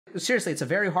seriously, it's a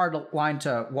very hard line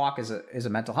to walk as a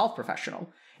mental health professional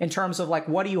in terms of like,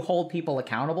 what do you hold people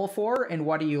accountable for and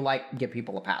what do you like give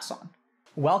people a pass on?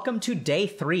 Welcome to day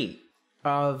 3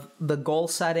 of the goal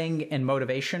setting and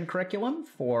motivation curriculum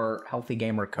for Healthy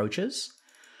Gamer coaches.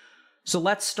 So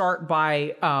let's start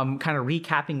by kind of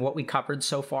recapping what we covered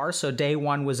so far. So day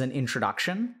 1 was an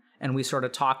introduction, and we sort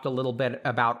of talked a little bit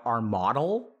about our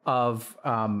model of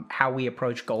how we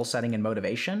approach goal setting and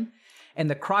motivation. And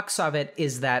the crux of it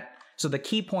is that, so the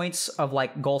key points of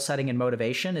like goal setting and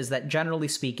motivation is that generally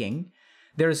speaking,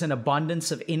 there's an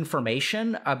abundance of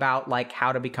information about like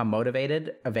how to become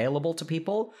motivated available to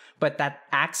people, but that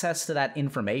access to that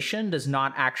information does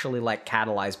not actually like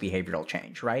catalyze behavioral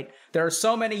change, right? There are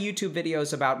so many YouTube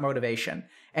videos about motivation,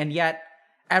 and yet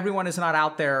everyone is not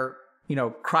out there, you know,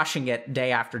 crushing it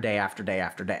day after day after day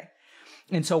after day.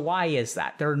 And so why is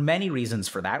that? There are many reasons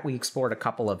for that. We explored a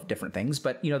couple of different things,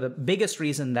 but you know, the biggest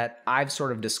reason that I've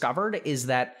sort of discovered is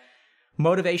that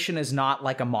motivation is not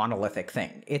like a monolithic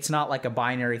thing. It's not like a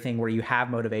binary thing where you have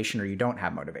motivation or you don't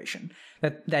have motivation.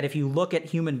 That if you look at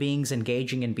human beings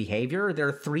engaging in behavior, there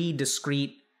are 3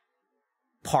 discrete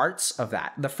parts of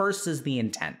that. The first is the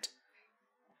intent.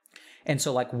 And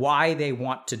so like why they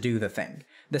want to do the thing.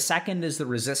 The second is the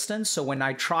resistance. So when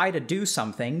I try to do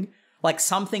something, like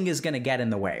something is going to get in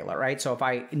the way, right? So if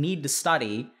I need to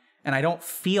study and I don't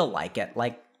feel like it,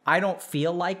 like I don't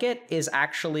feel like it is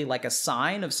actually like a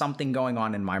sign of something going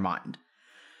on in my mind.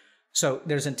 So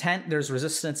there's intent, there's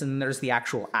resistance, and then there's the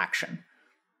actual action.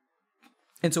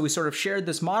 And so we sort of shared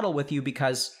this model with you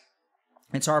because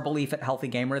it's our belief at Healthy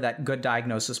Gamer that good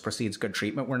diagnosis precedes good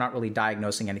treatment. We're not really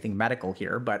diagnosing anything medical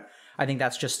here, but I think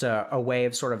that's just a way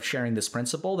of sort of sharing this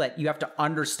principle that you have to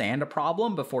understand a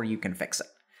problem before you can fix it.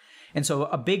 And so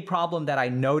a big problem that I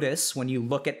notice when you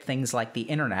look at things like the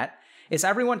internet is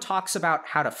everyone talks about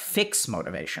how to fix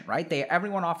motivation, right?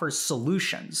 Everyone offers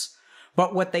solutions,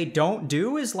 but what they don't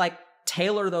do is like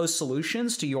tailor those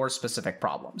solutions to your specific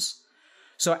problems.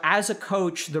 So as a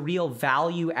coach, the real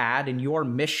value add in your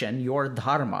mission, your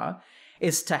dharma,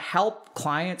 is to help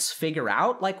clients figure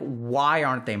out like why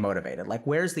aren't they motivated? Like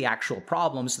where's the actual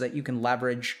problem so that you can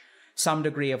leverage some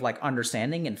degree of like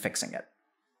understanding and fixing it.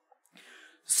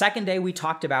 Second day, we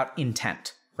talked about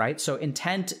intent, right? So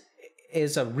intent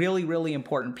is a really, really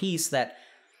important piece that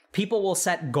people will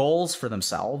set goals for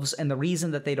themselves. And the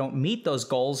reason that they don't meet those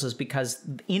goals is because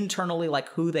internally, like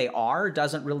who they are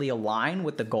doesn't really align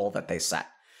with the goal that they set.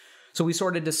 So we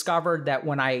sort of discovered that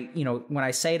when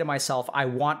I say to myself, I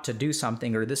want to do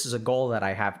something, or this is a goal that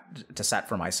I have to set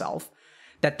for myself,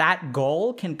 that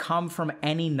goal can come from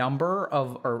any number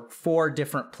of, or 4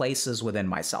 different places within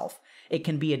myself. It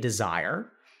can be a desire.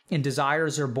 And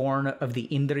desires are born of the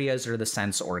indriyas or the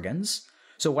sense organs.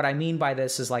 So what I mean by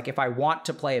this is like, if I want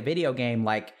to play a video game,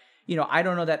 like, you know, I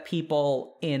don't know that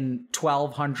people in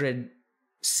 1200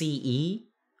 CE,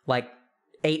 like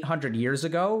 800 years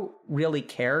ago, really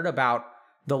cared about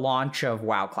the launch of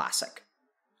WoW Classic.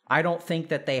 I don't think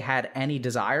that they had any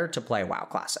desire to play WoW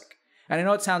Classic. And I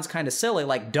know it sounds kind of silly,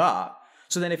 like duh.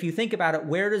 So then if you think about it,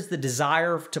 where does the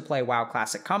desire to play WoW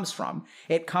Classic comes from?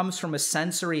 It comes from a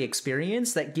sensory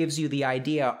experience that gives you the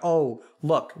idea, oh,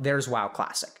 look, there's WoW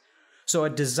Classic. So a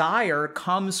desire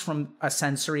comes from a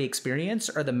sensory experience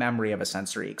or the memory of a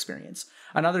sensory experience.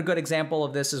 Another good example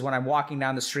of this is when I'm walking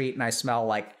down the street and I smell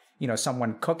like, you know,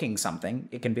 someone cooking something.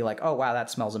 It can be like, oh, wow, that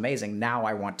smells amazing. Now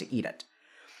I want to eat it.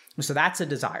 So that's a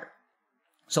desire.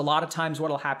 So a lot of times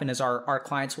what will happen is our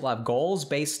clients will have goals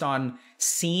based on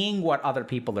seeing what other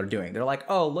people are doing. They're like,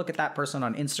 oh, look at that person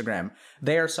on Instagram.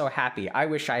 They are so happy. I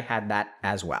wish I had that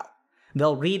as well.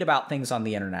 They'll read about things on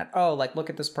the internet. Oh, like, look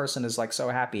at this person is like so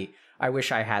happy. I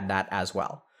wish I had that as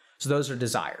well. So those are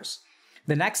desires.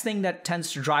 The next thing that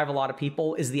tends to drive a lot of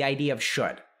people is the idea of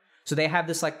should. So they have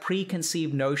this like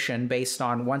preconceived notion based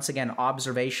on, once again,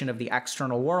 observation of the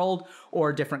external world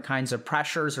or different kinds of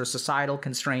pressures or societal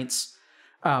constraints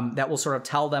that will sort of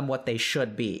tell them what they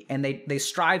should be. And they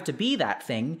strive to be that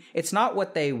thing. It's not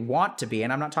what they want to be.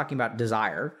 And I'm not talking about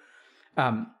desire.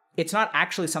 It's not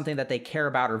actually something that they care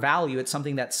about or value. It's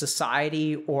something that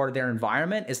society or their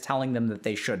environment is telling them that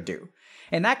they should do.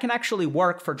 And that can actually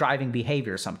work for driving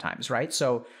behavior sometimes, right?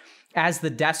 So as the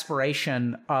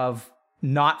desperation of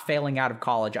not failing out of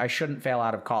college, I shouldn't fail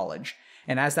out of college.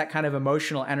 And as that kind of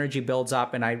emotional energy builds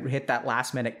up and I hit that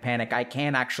last minute panic, I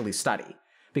can actually study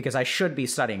because I should be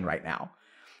studying right now.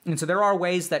 And so there are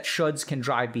ways that shoulds can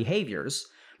drive behaviors.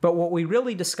 But what we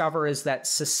really discover is that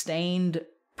sustained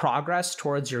progress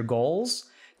towards your goals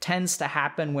tends to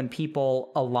happen when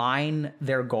people align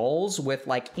their goals with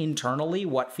like internally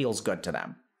what feels good to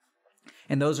them.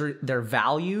 And those are their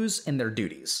values and their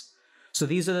duties. So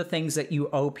these are the things that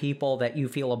you owe people that you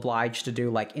feel obliged to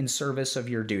do, like in service of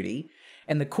your duty.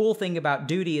 And the cool thing about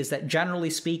duty is that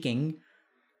generally speaking,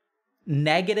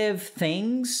 negative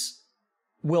things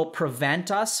will prevent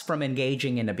us from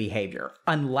engaging in a behavior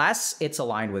unless it's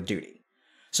aligned with duty.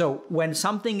 So when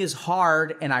something is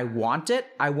hard and I want it,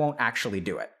 I won't actually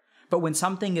do it. But when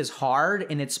something is hard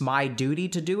and it's my duty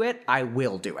to do it, I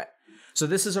will do it. So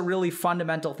this is a really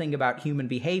fundamental thing about human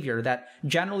behavior, that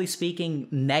generally speaking,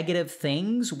 negative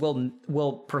things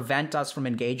will prevent us from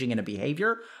engaging in a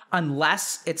behavior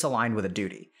unless it's aligned with a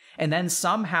duty. And then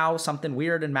somehow something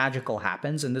weird and magical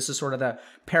happens, and this is sort of the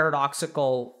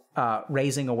paradoxical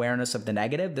raising awareness of the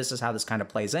negative. This is how this kind of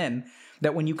plays in,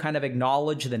 that when you kind of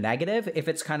acknowledge the negative, if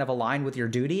it's kind of aligned with your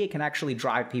duty, it can actually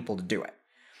drive people to do it.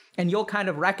 And you'll kind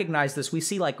of recognize this. We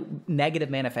see like negative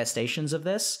manifestations of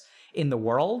this in the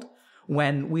world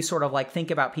when we sort of like think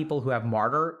about people who have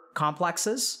martyr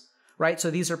complexes, right?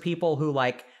 So these are people who,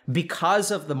 like,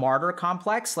 because of the martyr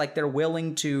complex, like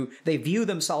they view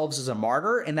themselves as a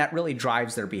martyr, and that really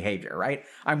drives their behavior, right?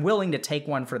 I'm willing to take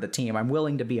one for the team. I'm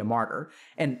willing to be a martyr.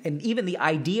 And even the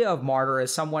idea of martyr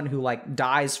is someone who like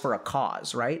dies for a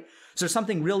cause, right? So there's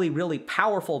something really, really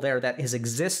powerful there that has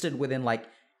existed within like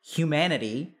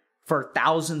humanity for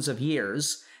thousands of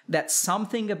years, that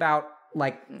something about,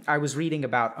 like, I was reading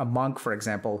about a monk, for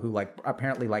example, who like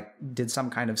apparently like did some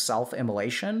kind of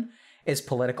self-immolation, is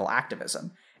political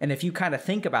activism. And if you kind of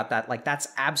think about that, like, that's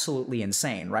absolutely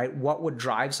insane, right? What would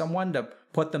drive someone to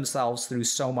put themselves through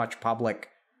so much public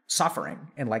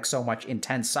suffering and like so much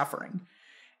intense suffering?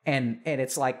 And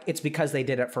it's like, it's because they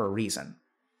did it for a reason.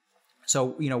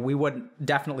 So,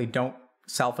 definitely don't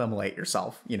self-immolate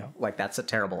yourself, like that's a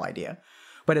terrible idea.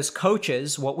 But as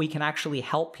coaches, what we can actually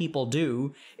help people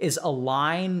do is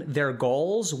align their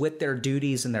goals with their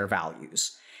duties and their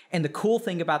values. And the cool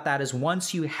thing about that is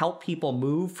once you help people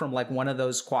move from like one of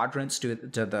those quadrants to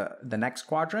the next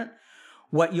quadrant,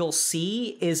 what you'll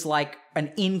see is like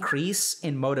an increase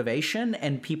in motivation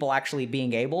and people actually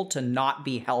being able to not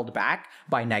be held back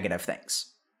by negative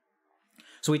things.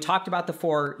 So we talked about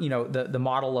the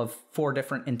model of 4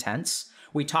 different intents.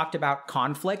 We talked about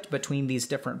conflict between these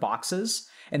different boxes,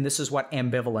 and this is what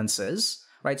ambivalence is,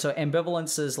 right? So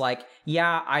ambivalence is like,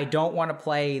 yeah, I don't want to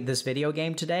play this video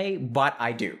game today, but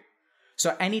I do.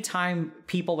 So anytime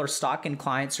people are stuck and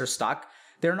clients are stuck,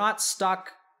 they're not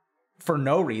stuck for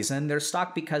no reason. They're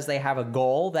stuck because they have a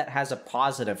goal that has a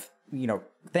positive,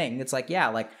 thing. It's like, yeah,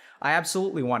 like I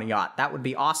absolutely want a yacht. That would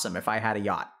be awesome if I had a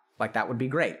yacht. Like that would be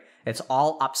great. It's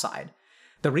all upside.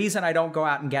 The reason I don't go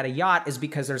out and get a yacht is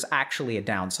because there's actually a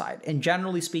downside. And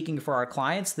generally speaking, for our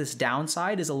clients, this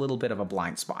downside is a little bit of a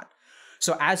blind spot.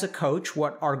 So as a coach,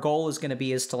 what our goal is going to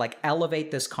be is to like elevate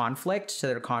this conflict to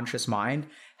their conscious mind,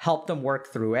 help them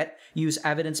work through it, use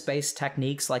evidence-based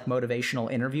techniques like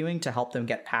motivational interviewing to help them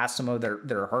get past some of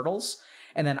their hurdles,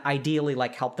 and then ideally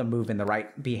like help them move in the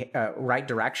right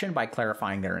direction by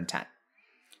clarifying their intent.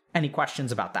 Any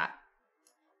questions about that?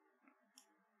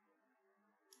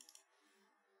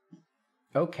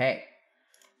 Okay,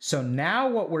 so now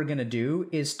what we're going to do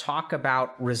is talk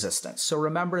about resistance. So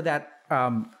remember that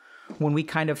when we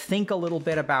kind of think a little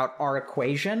bit about our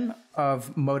equation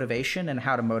of motivation and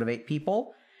how to motivate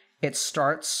people, it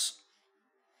starts,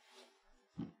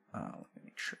 let me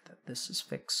make sure that this is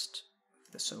fixed,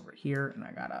 this over here, and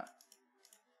I gotta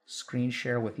screen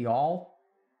share with y'all.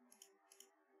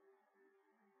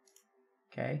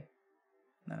 Okay,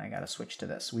 then I gotta switch to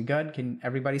this. We good? Can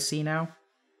everybody see now?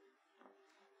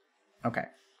 Okay,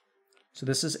 so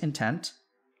this is intent.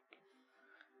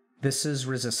 This is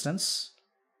resistance.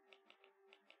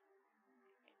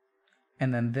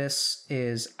 And then this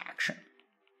is action.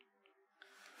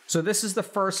 So this is the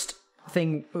first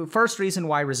reason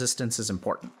why resistance is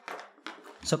important.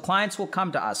 So clients will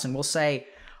come to us and will say,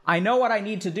 I know what I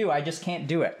need to do, I just can't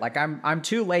do it. Like I'm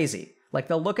too lazy. Like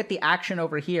they'll look at the action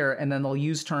over here and then they'll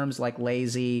use terms like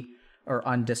lazy or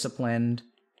undisciplined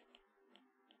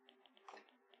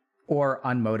or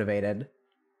unmotivated.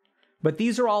 But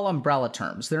these are all umbrella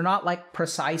terms. They're not like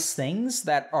precise things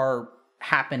that are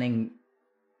happening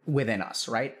within us,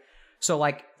 right? So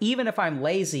like, even if I'm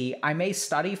lazy, I may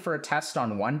study for a test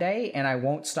on one day and I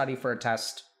won't study for a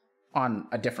test on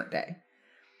a different day.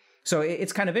 So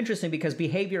it's kind of interesting because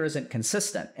behavior isn't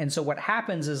consistent. And so what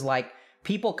happens is like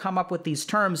people come up with these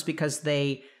terms because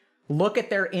they look at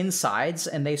their insides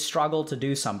and they struggle to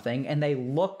do something, and they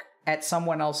look at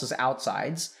someone else's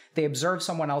outsides. They observe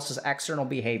someone else's external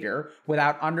behavior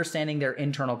without understanding their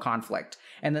internal conflict.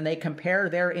 And then they compare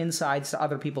their insides to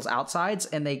other people's outsides,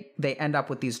 and they end up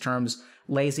with these terms: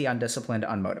 lazy, undisciplined,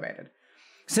 unmotivated.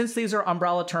 Since these are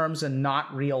umbrella terms and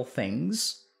not real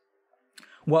things,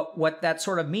 What that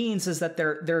sort of means is that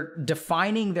they're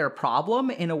defining their problem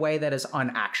in a way that is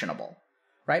unactionable,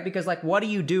 right? Because like, what do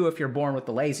you do if you're born with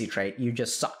the lazy trait? You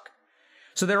just suck.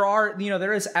 So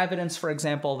there is evidence, for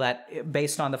example, that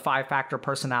based on the 5-factor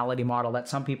personality model, that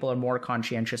some people are more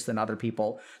conscientious than other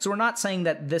people. So we're not saying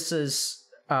that this is,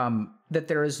 that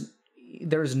there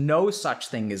is no such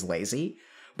thing as lazy.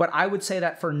 But I would say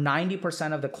that for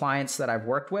 90% of the clients that I've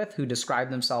worked with who describe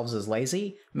themselves as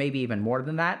lazy, maybe even more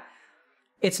than that,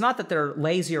 it's not that they're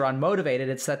lazy or unmotivated,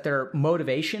 it's that their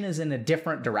motivation is in a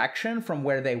different direction from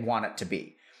where they want it to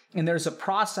be. And there's a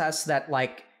process that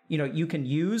you can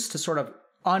use to sort of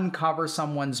uncover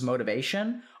someone's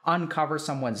motivation, uncover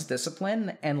someone's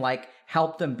discipline, and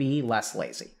help them be less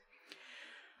lazy.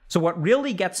 So what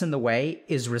really gets in the way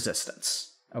is resistance.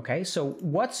 Okay, so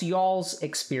what's y'all's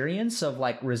experience of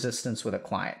resistance with a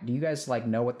client? Do you guys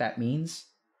know what that means?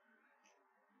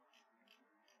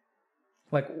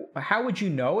 How would you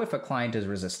know if a client is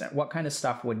resistant? What kind of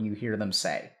stuff would you hear them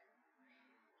say?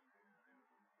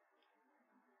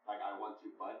 I want to,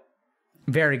 but.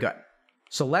 Very good.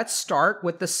 So let's start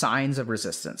with the signs of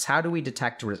resistance. How do we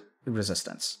detect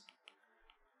resistance?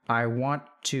 I want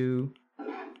to,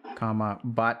 comma,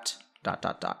 but, ...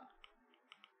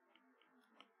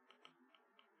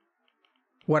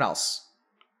 What else?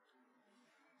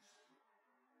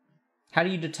 How do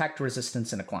you detect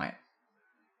resistance in a client?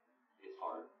 It's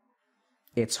hard.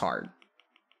 It's hard.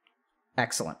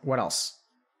 Excellent. What else?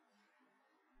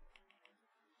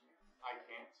 I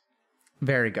can't.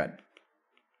 Very good.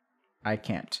 I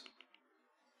can't.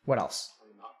 What else?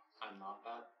 I'm not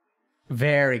that.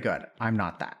 Very good. I'm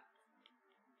not that.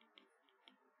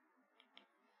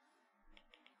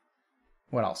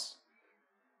 What else?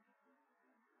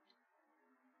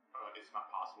 It's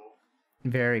not possible.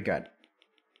 Very good.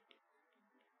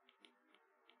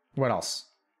 What else?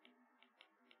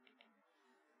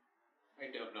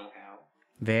 I don't know how.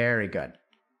 Very good.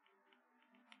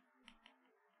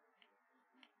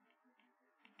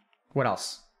 What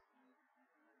else?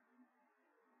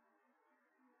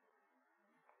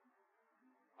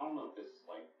 I don't know if this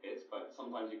fits, but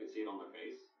sometimes you can see it on their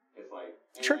face.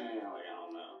 It's Sure. I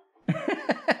don't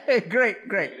know. Great.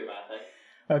 Negative affect.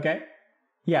 Okay.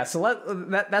 Yeah, so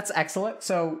that's excellent.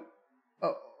 So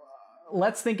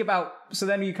let's think about, so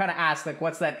then you kind of ask,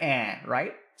 what's that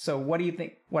right? So what do you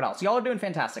think? What else? Y'all are doing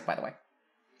fantastic, by the way.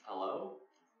 Hello?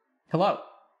 Hello.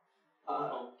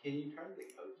 Can you turn the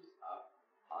coaches up?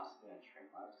 Possibly on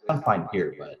Streamlabs? I'm fine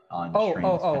here, but on stream.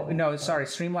 Oh, no, sorry.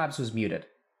 Streamlabs was muted.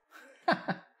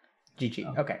 GG.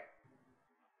 Oh. Okay.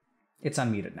 It's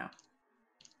unmuted now.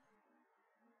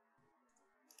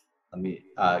 Let me,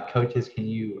 coaches, can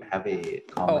you have a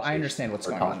conversation? Oh, I understand what's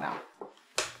going on now.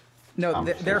 No,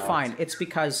 they're fine. It's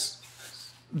because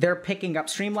they're picking up,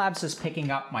 Streamlabs is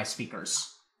picking up my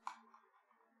speakers.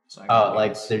 So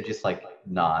they're just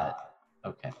not,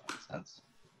 okay, makes sense.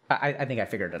 I think I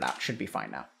figured it out. Should be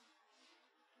fine now.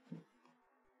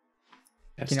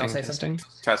 Can you all say something?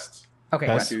 Test. Okay,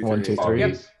 Test. good. 1, 2, 3. Yep,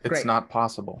 It's great. not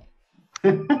possible.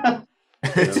 It's not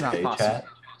Okay, possible. chat?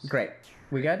 Great.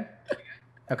 We good?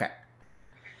 Okay.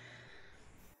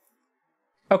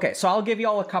 Okay, so I'll give you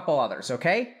all a couple others,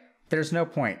 okay? There's no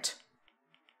point.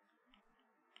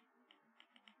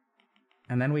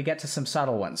 And then we get to some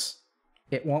subtle ones.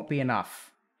 It won't be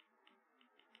enough.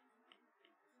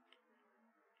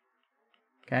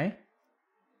 Okay?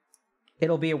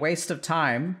 It'll be a waste of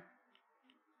time.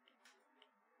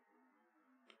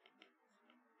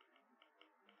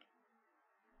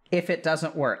 If it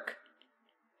doesn't work.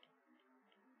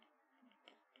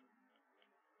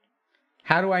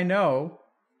 How do I know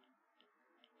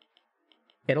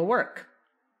it'll work?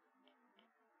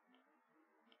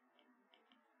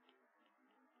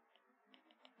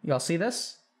 Y'all see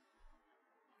this?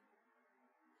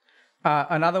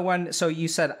 Another one, so you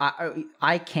said,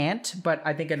 I can't, but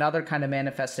I think another kind of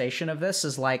manifestation of this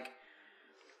is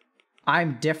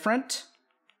I'm different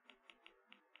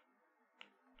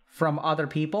from other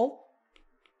people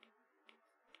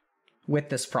with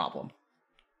this problem.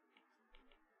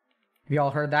 Have you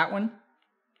all heard that one?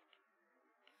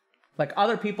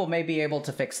 Other people may be able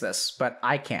to fix this, but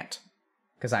I can't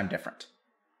because I'm different.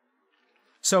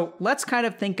 So let's kind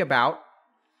of think about,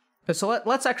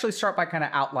 let's actually start by kind of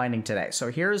outlining today.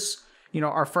 So here's,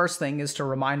 our first thing is to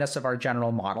remind us of our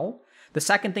general model. The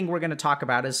second thing we're going to talk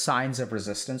about is signs of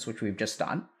resistance, which we've just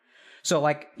done. So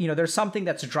there's something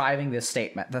that's driving this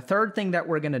statement. The third thing that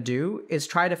we're going to do is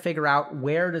try to figure out,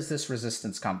 where does this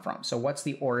resistance come from? So what's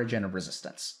the origin of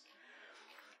resistance?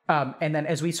 And then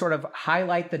as we sort of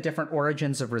highlight the different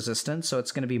origins of resistance, so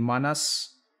it's going to be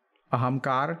manas,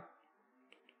 ahamkara,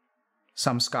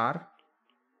 samskar,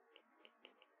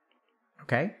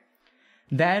 Okay.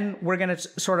 Then we're going to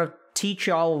sort of teach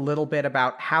y'all a little bit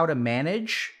about how to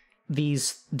manage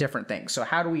these different things. So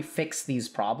how do we fix these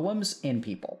problems in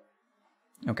people?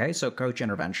 Okay, so coach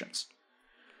interventions.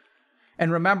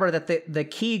 And remember that the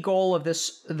key goal of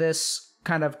this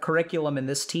kind of curriculum and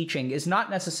this teaching is not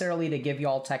necessarily to give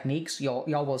y'all techniques.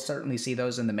 Y'all will certainly see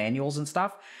those in the manuals and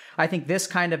stuff. I think this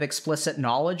kind of explicit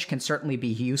knowledge can certainly be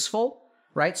useful,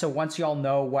 right? So once y'all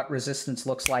know what resistance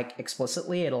looks like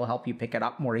explicitly, it'll help you pick it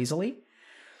up more easily.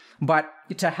 But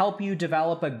to help you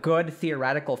develop a good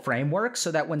theoretical framework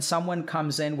so that when someone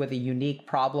comes in with a unique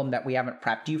problem that we haven't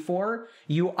prepped you for,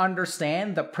 you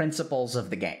understand the principles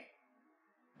of the game.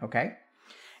 Okay?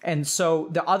 And so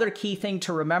the other key thing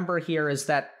to remember here is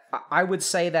that I would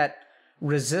say that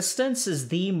resistance is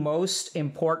the most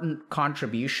important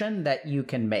contribution that you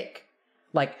can make.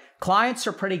 Like, clients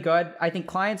are pretty good. I think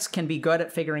clients can be good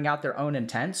at figuring out their own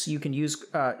intents. You can use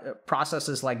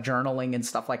processes like journaling and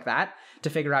stuff like that to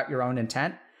figure out your own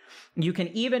intent. You can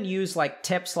even use like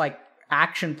tips like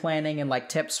action planning and like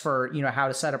tips for, how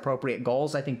to set appropriate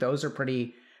goals. I think those are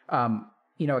pretty,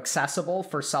 accessible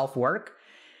for self-work.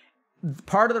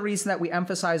 Part of the reason that we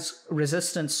emphasize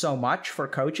resistance so much for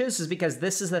coaches is because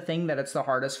this is the thing that it's the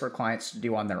hardest for clients to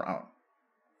do on their own.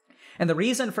 And the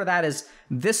reason for that is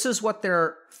this is what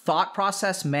their thought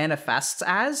process manifests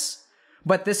as,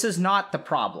 but this is not the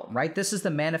problem, right? This is the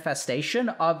manifestation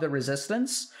of the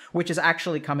resistance, which is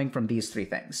actually coming from these three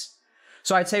things.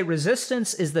 So I'd say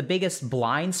resistance is the biggest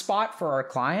blind spot for our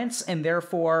clients, and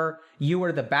therefore you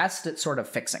are the best at sort of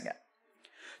fixing it.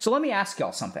 So let me ask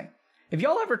y'all something. Have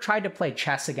y'all ever tried to play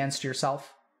chess against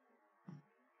yourself?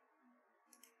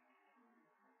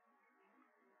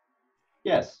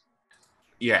 Yes.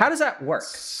 Yeah. How does that work?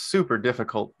 Super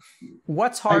difficult.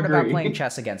 What's hard about playing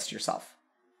chess against yourself?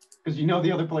 Because you know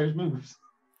the other player's moves.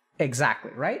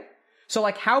 Exactly, right? So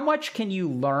like, how much can you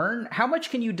learn? How much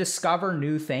can you discover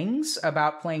new things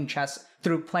about playing chess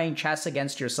through playing chess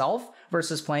against yourself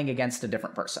versus playing against a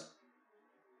different person?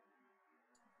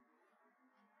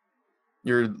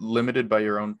 You're limited by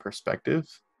your own perspective.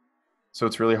 So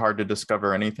it's really hard to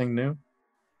discover anything new.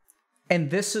 And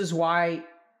this is why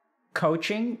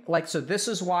coaching, this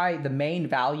is why the main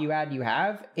value add you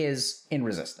have is in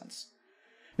resistance.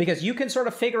 Because you can sort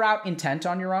of figure out intent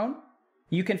on your own.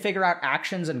 You can figure out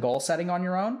actions and goal setting on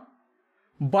your own.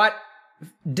 But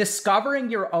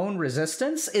discovering your own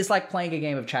resistance is like playing a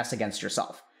game of chess against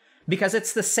yourself. Because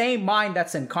it's the same mind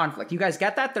that's in conflict. You guys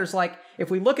get that? There's like,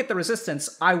 if we look at the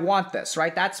resistance, I want this,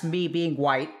 right? That's me being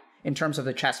white in terms of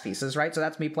the chess pieces, right? So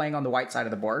that's me playing on the white side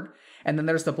of the board. And then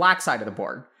there's the black side of the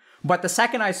board. But the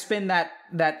second I spin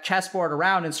that chessboard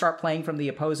around and start playing from the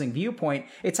opposing viewpoint,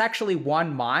 it's actually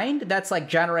one mind that's like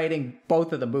generating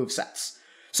both of the move sets.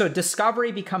 So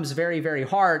discovery becomes very, very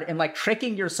hard, and like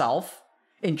tricking yourself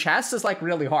in chess is like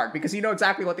really hard because you know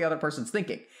exactly what the other person's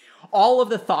thinking. All of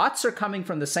the thoughts are coming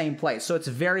from the same place, so it's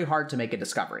very hard to make a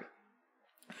discovery.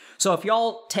 So if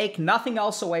y'all take nothing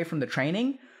else away from the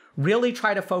training, really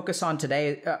try to focus on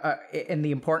today and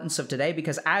the importance of today,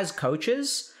 because as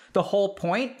coaches, the whole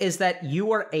point is that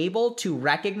you are able to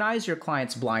recognize your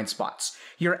client's blind spots.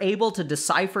 You're able to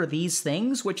decipher these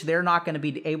things, which they're not going to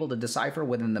be able to decipher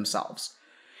within themselves.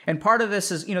 And part of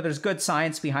this is, there's good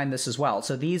science behind this as well.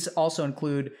 So these also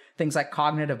include things like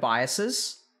cognitive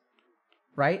biases,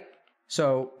 right?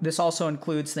 So this also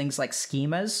includes things like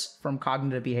schemas from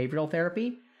cognitive behavioral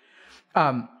therapy.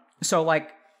 So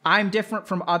like, I'm different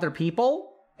from other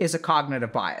people is a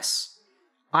cognitive bias.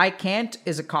 I can't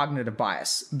is a cognitive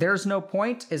bias. There's no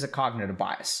point is a cognitive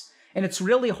bias. And it's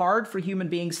really hard for human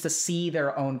beings to see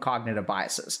their own cognitive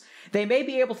biases. They may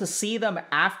be able to see them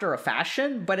after a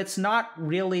fashion, but it's not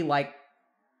really like,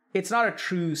 it's not a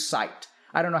true sight.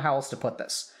 I don't know how else to put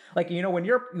this. Like, when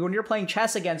you're playing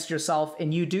chess against yourself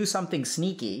and you do something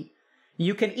sneaky,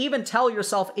 you can even tell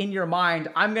yourself in your mind,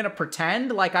 I'm going to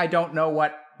pretend like I don't know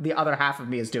what the other half of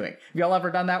me is doing. Have y'all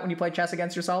ever done that when you play chess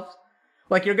against yourselves?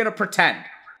 Like, you're going to pretend,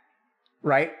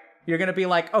 right? You're going to be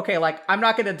like, okay, like, I'm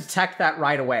not going to detect that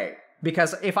right away.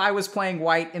 Because if I was playing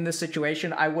white in this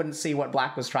situation, I wouldn't see what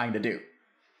black was trying to do.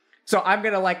 So I'm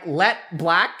going to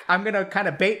I'm going to kind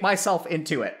of bait myself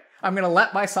into it. I'm going to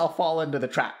let myself fall into the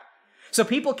trap. So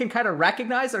people can kind of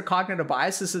recognize their cognitive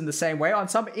biases in the same way. On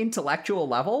some intellectual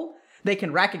level, they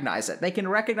can recognize it. They can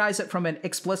recognize it from an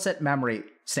explicit memory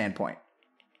standpoint,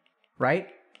 right?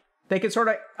 They can sort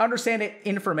of understand it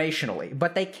informationally,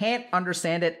 but they can't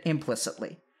understand it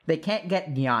implicitly. They can't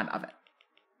get gyan of it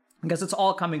because it's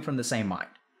all coming from the same mind.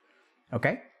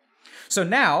 Okay? So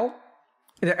now,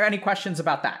 are there any questions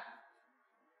about that?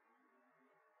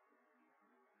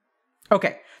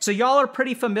 Okay, so y'all are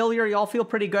pretty familiar. Y'all feel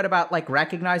pretty good about like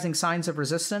recognizing signs of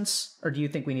resistance, or do you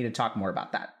think we need to talk more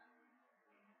about that?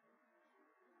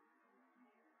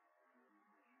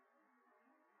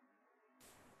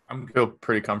 I'm feel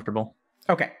pretty comfortable.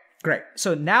 Okay, great.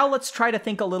 So now let's try to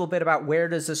think a little bit about where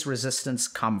does this resistance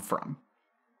come from?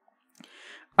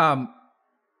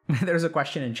 There's a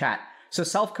question in chat. So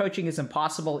self-coaching is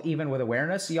impossible even with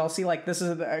awareness. Y'all see, like, this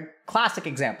is a classic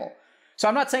example. So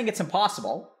I'm not saying it's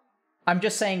impossible. I'm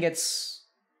just saying it's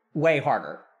way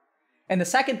harder. And the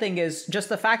second thing is just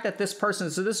the fact that this person,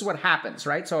 so this is what happens,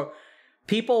 right? So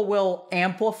people will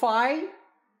amplify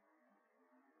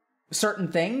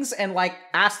certain things and like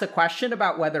ask the question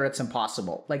about whether it's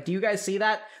impossible. Like, do you guys see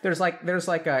that? There's like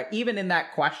a, even in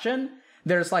that question,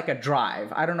 there's like a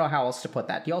drive. I don't know how else to put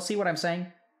that. Do y'all see what I'm saying?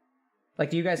 Like,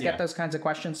 do you guys get those kinds of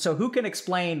questions? So who can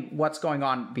explain what's going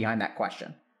on behind that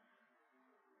question?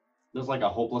 There's like a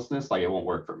hopelessness, like it won't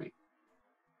work for me.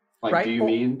 Like, right? Do you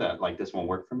mean that like this won't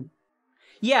work for me?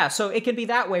 Yeah, so it can be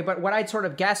that way, but what I'd sort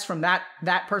of guess from that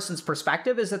person's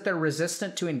perspective is that they're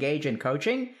resistant to engage in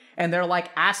coaching, and they're like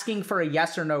asking for a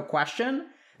yes or no question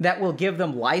that will give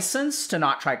them license to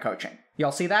not try coaching.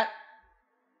 Y'all see that?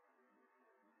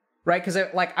 Right? Because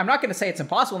like, I'm not going to say it's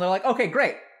impossible, and they're like, okay,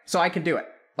 great, so I can do it.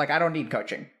 Like, I don't need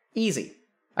coaching. Easy.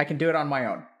 I can do it on my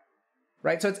own.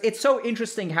 Right? So it's so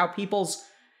interesting how people's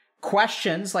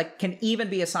questions like can even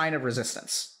be a sign of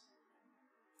resistance.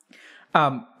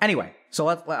 Anyway, so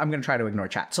I'm going to try to ignore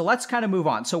chat. So let's kind of move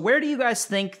on. So where do you guys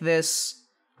think this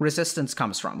resistance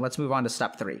comes from? Let's move on to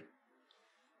step 3.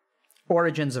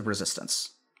 Origins of resistance.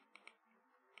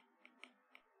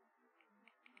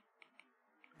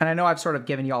 And I know I've sort of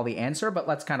given you all the answer, but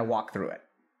let's kind of walk through it.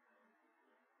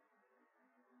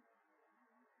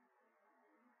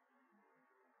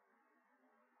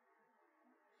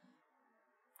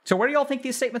 So where do y'all think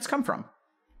these statements come from?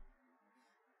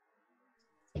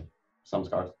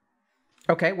 Samskar.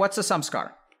 Okay, what's a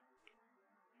samskar?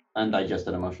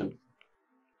 Undigested emotion.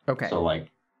 Okay. So like,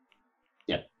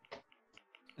 yeah.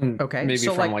 Okay. Maybe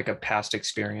so from like a past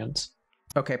experience.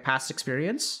 Okay, past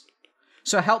experience.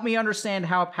 So help me understand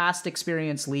how a past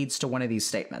experience leads to one of these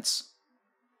statements.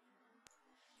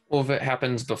 Well, if it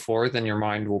happens before, then your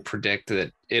mind will predict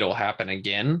that it'll happen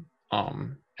again.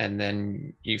 And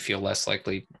then you feel less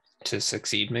likely to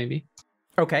succeed, maybe.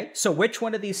 Okay, so which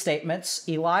one of these statements,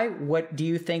 Eli, what do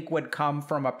you think would come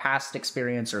from a past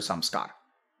experience or samskar?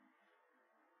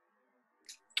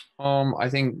 I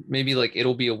think maybe like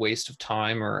it'll be a waste of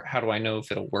time, or how do I know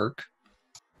if it'll work?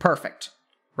 Perfect,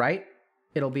 right?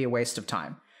 It'll be a waste of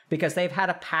time because they've had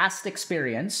a past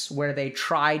experience where they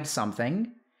tried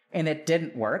something and it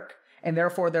didn't work, and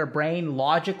therefore their brain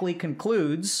logically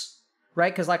concludes,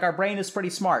 right? Because like our brain is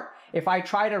pretty smart. If I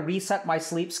try to reset my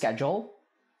sleep schedule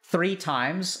 3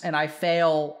 times and I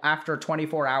fail after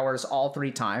 24 hours all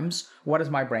 3 times, what is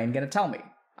my brain going to tell me?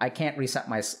 I can't reset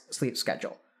my sleep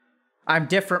schedule. I'm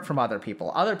different from other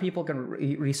people. Other people can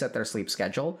reset their sleep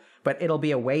schedule, but it'll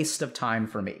be a waste of time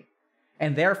for me.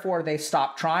 And therefore they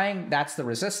stop trying. That's the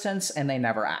resistance, and they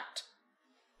never act.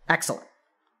 Excellent.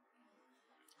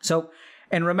 So,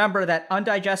 and remember that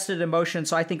undigested emotion,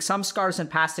 so I think samskars and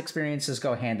past experiences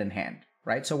go hand in hand,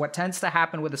 right? So what tends to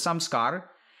happen with a samskar,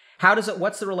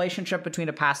 what's the relationship between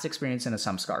a past experience and a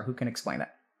samskar? Who can explain it?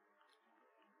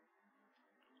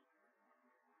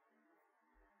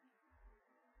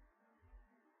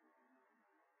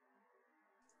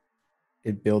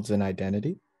 It builds an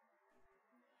identity.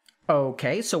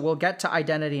 Okay, so we'll get to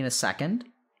identity in a second.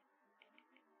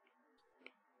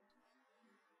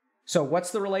 So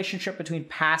what's the relationship between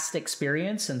past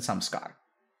experience and samskar?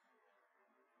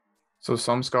 So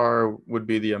samskar would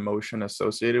be the emotion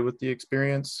associated with the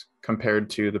experience compared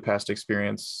to the past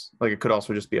experience. Like, it could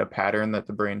also just be a pattern that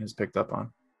the brain has picked up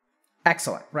on.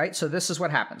 Excellent, right? So this is what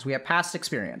happens. We have past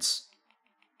experience.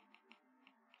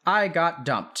 I got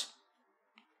dumped.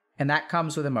 And that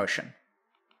comes with emotion.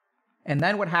 And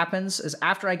then what happens is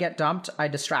after I get dumped, I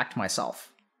distract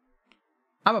myself.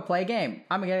 I'm going to play a game.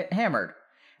 I'm going to get hammered.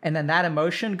 And then that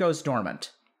emotion goes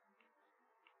dormant.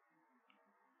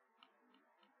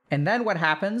 And then what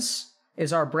happens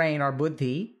is our brain, our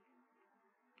buddhi,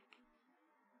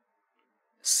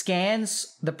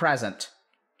 scans the present.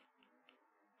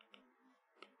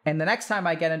 And the next time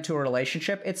I get into a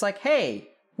relationship, it's like, hey,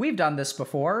 we've done this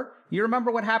before. You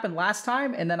remember what happened last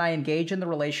time? And then I engage in the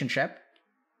relationship.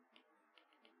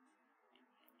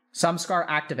 Samskar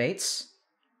activates.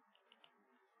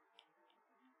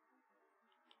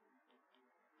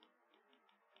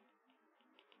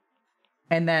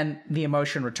 And then the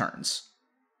emotion returns.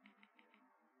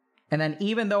 And then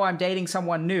even though I'm dating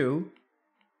someone new,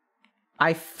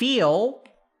 I feel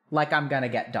like I'm going to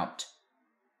get dumped.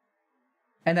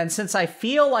 And then since I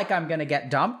feel like I'm going to get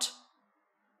dumped,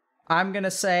 I'm going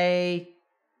to say,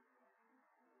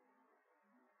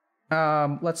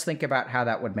 let's think about how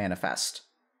that would manifest.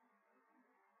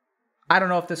 I don't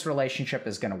know if this relationship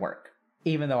is going to work,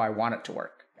 even though I want it to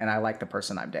work and I like the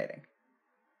person I'm dating.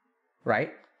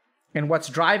 Right? And what's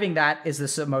driving that is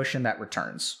this emotion that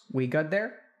returns. We good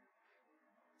there?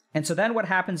 And so then what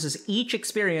happens is each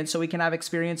experience, so we can have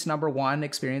experience number 1,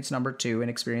 experience number 2, and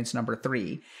experience number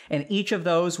 3. And each of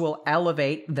those will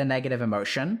elevate the negative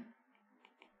emotion.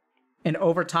 And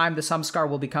over time, the samskar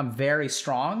will become very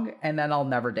strong, and then I'll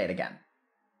never date again.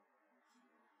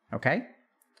 Okay?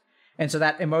 And so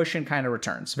that emotion kind of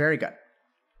returns. Very good.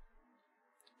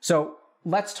 So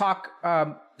let's talk,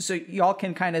 so y'all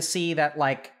can kind of see that,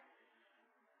 like,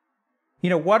 you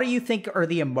know, what do you think are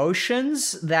the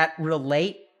emotions that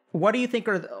relate? What do you think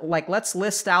are, like, let's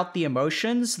list out the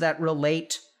emotions that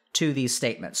relate to these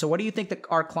statements. So what do you think that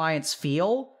our clients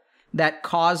feel that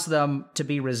cause them to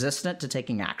be resistant to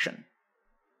taking action?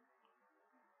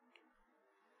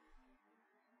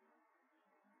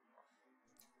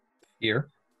 Fear.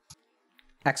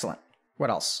 Excellent. What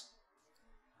else?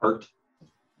 Hurt.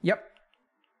 Yep.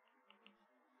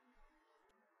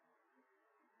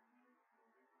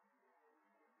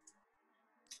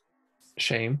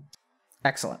 Shame.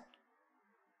 Excellent.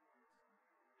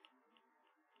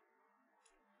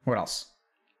 What else?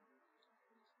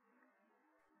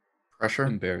 Pressure.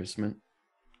 Embarrassment.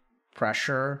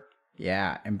 Pressure.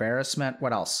 Yeah. Embarrassment.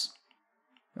 What else?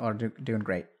 You are doing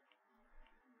great.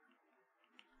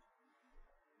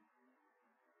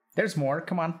 There's more.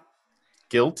 Come on.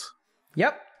 Guilt.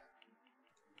 Yep.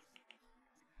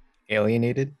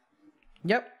 Alienated.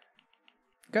 Yep.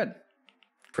 Good.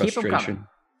 Keep 'em coming. Frustration.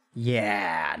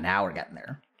 Yeah. Now we're getting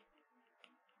there.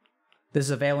 This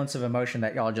is a valence of emotion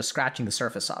that y'all are just scratching the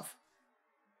surface of.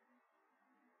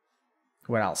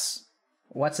 What else?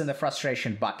 What's in the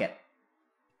frustration bucket?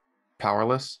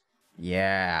 Powerless.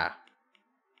 Yeah.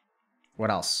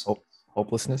 What else?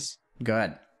 Hopelessness.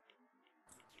 Good.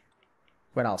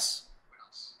 What else?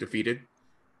 Defeated.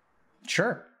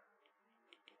 Sure.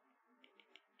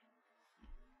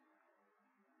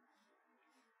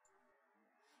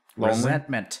 Lonely.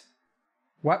 Resentment.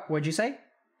 What would you say?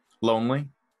 Lonely.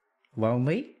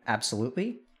 Lonely.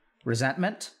 Absolutely.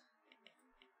 Resentment.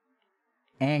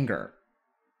 Anger.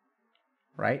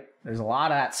 Right? There's a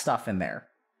lot of that stuff in there.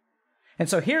 And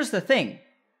so here's the thing,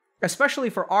 especially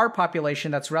for our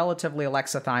population that's relatively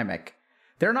alexithymic,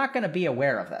 they're not going to be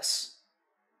aware of this.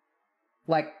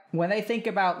 Like, when they think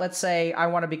about, let's say, I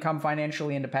want to become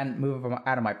financially independent, move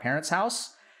out of my parents'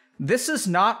 house, this is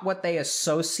not what they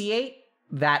associate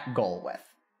that goal with.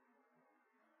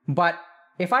 But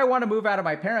if I want to move out of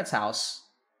my parents' house,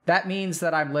 that means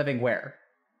that I'm living where?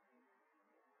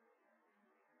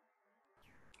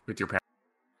 With your parents.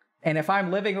 And if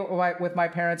I'm living with my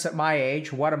parents at my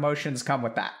age, what emotions come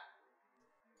with that?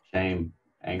 Shame.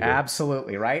 Anger.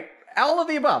 Absolutely, right? All of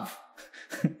the above.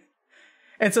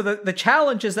 And so the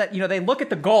challenge is that, you know, they look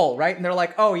at the goal, right? And they're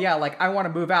like, oh yeah, like I want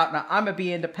to move out and I'm going to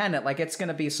be independent. Like it's going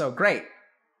to be so great.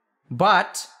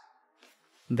 But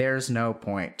there's no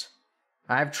point.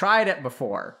 I've tried it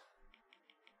before.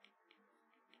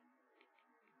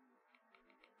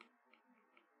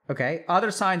 Okay,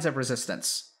 other signs of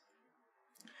resistance.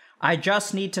 I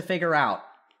just need to figure out.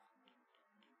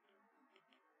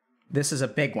 This is a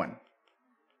big one.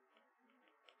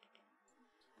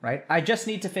 Right? I just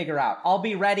need to figure out. I'll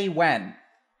be ready when?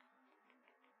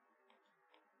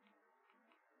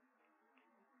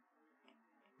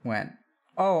 When?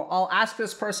 Oh, I'll ask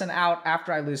this person out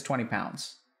after I lose 20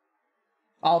 pounds.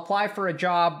 I'll apply for a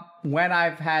job when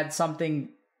I've had something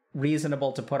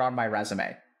reasonable to put on my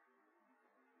resume.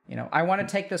 You know, I want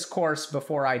to take this course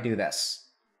before I do this.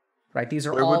 Right? These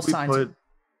are all signs.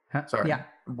 Huh? Sorry. Yeah.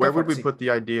 Where would we put the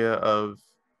idea of,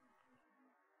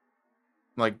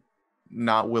 like,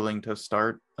 not willing to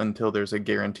start until there's a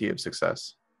guarantee of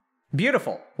success?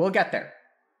 Beautiful. We'll get there.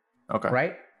 Okay.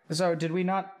 Right? So did we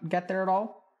not get there at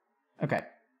all? Okay.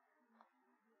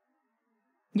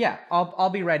 Yeah, I'll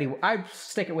be ready. I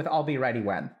stick it with I'll be ready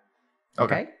when.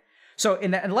 Okay. So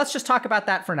and let's just talk about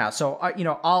that for now. So you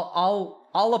know,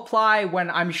 I'll apply when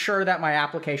I'm sure that my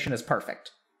application is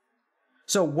perfect.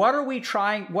 So what are we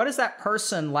trying? What is that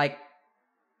person like?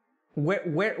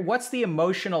 What's the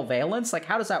emotional valence? Like,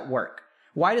 how does that work?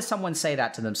 Why does someone say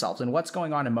that to themselves? And what's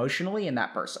going on emotionally in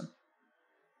that person?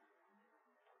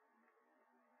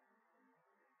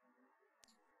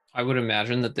 I would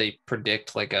imagine that they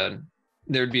predict like a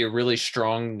there'd be a really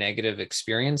strong negative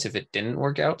experience if it didn't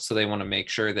work out. So they want to make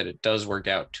sure that it does work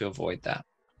out to avoid that.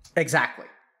 Exactly.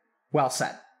 Well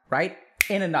said, right?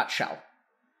 In a nutshell.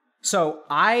 So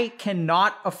I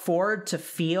cannot afford to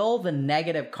feel the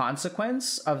negative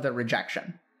consequence of the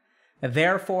rejection.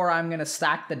 Therefore, I'm going to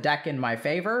stack the deck in my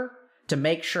favor to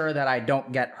make sure that I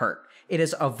don't get hurt. It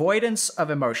is avoidance of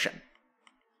emotion.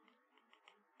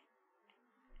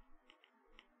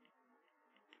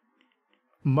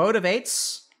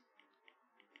 Motivates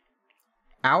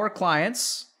our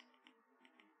clients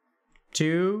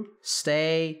to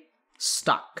stay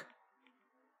stuck.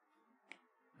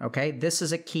 Okay, this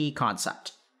is a key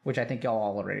concept, which I think y'all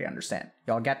all already understand.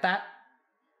 Y'all get that?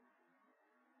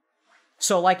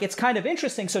 So, like, it's kind of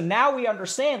interesting. So now we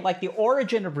understand, like, the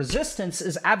origin of resistance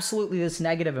is absolutely this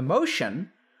negative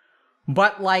emotion,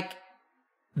 but, like,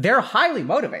 they're highly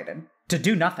motivated to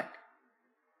do nothing,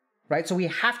 right? So we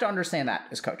have to understand that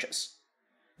as coaches,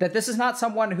 that this is not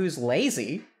someone who's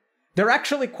lazy. They're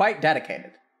actually quite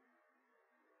dedicated.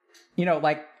 You know,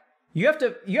 like, you have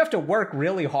to work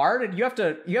really hard, and you have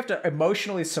to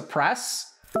emotionally suppress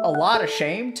a lot of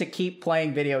shame to keep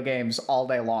playing video games all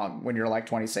day long when you're like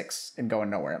 26 and going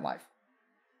nowhere in life.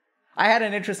 I had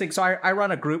an interesting, so I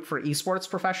run a group for esports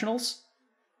professionals.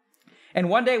 And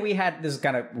one day we had, this is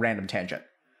kind of random tangent,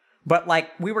 but like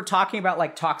we were talking about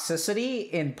like toxicity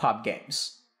in pub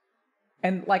games.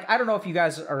 And like, I don't know if you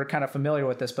guys are kind of familiar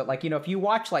with this, but like, you know, if you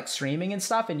watch like streaming and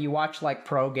stuff and you watch like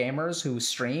pro gamers who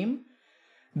stream,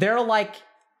 they're like,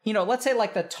 you know, let's say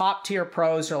like the top tier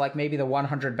pros are like maybe the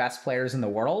 100 best players in the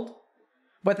world.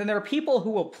 But then there are people who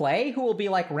will play who will be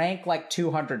like ranked like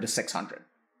 200 to 600.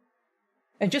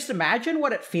 And just imagine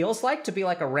what it feels like to be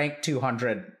like a rank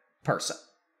 200 person,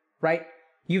 right?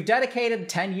 You've dedicated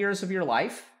 10 years of your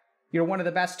life. You're one of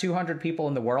the best 200 people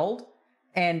in the world.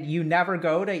 And you never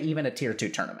go to even a tier 2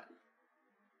 tournament.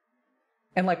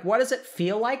 And like, what does it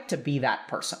feel like to be that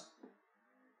person?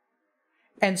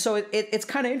 And so it's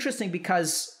kind of interesting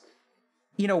because,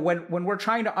 you know, when we're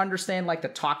trying to understand like the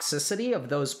toxicity of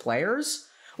those players,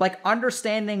 like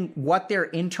understanding what their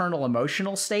internal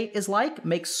emotional state is like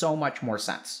makes so much more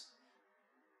sense.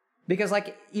 Because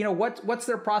like, you know, what's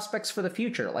their prospects for the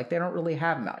future? Like they don't really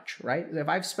have much, right? If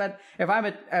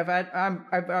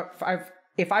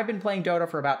I've been playing Dota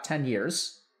for about 10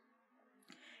 years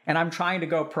and I'm trying to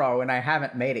go pro and I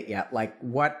haven't made it yet, like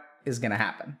what is going to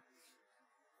happen?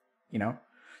 You know?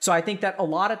 So I think that a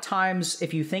lot of times,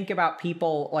 if you think about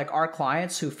people like our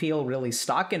clients who feel really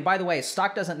stuck, and by the way,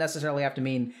 stuck doesn't necessarily have to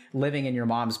mean living in your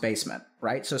mom's basement,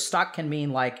 right? So stuck can mean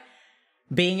like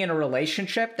being in a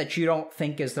relationship that you don't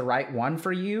think is the right one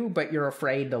for you, but you're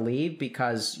afraid to leave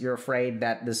because you're afraid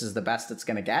that this is the best it's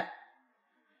going to get.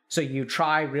 So you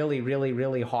try really, really,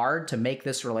 really hard to make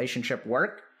this relationship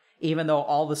work, even though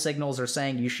all the signals are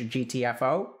saying you should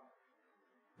GTFO.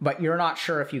 But you're not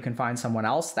sure if you can find someone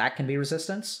else. That can be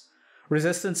resistance.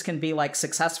 Resistance can be like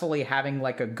successfully having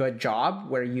like a good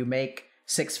job where you make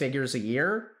 6 figures a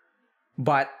year,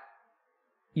 but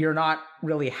you're not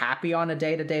really happy on a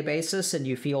day-to-day basis and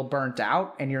you feel burnt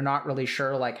out and you're not really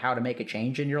sure like how to make a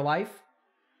change in your life.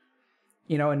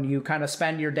 You know, and you kind of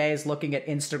spend your days looking at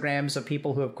Instagrams of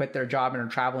people who have quit their job and are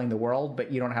traveling the world,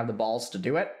 but you don't have the balls to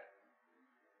do it.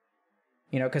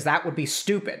 You know, because that would be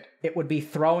stupid. It would be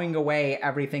throwing away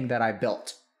everything that I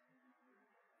built.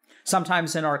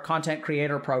 Sometimes in our content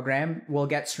creator program, we'll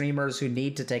get streamers who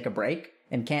need to take a break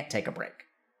and can't take a break.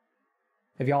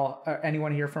 Have y'all,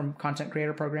 anyone here from content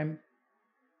creator program?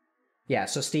 Yeah,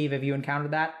 so Steve, have you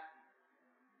encountered that?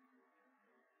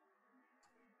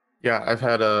 Yeah, I've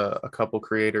had a couple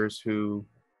creators who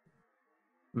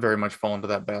very much fall into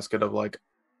that basket of like,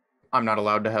 I'm not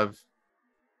allowed to have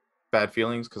bad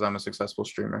feelings because I'm a successful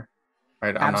streamer,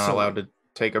 right? I'm not allowed to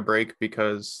take a break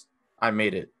because I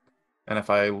made it. And if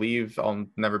I leave, I'll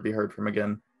never be heard from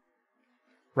again.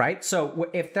 Right? So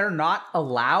if they're not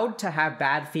allowed to have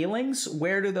bad feelings,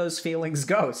 where do those feelings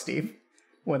go, Steve,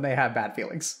 when they have bad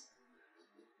feelings?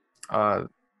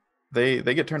 They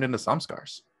get turned into some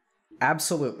scars.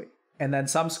 Absolutely. And then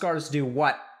some scars do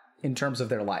what in terms of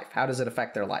their life? How does it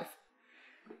affect their life?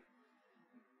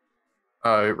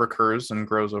 It recurs and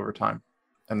grows over time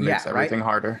and makes everything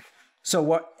harder. So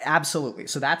what? Absolutely.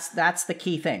 So that's the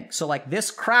key thing. So like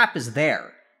this crap is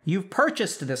there. You've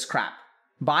purchased this crap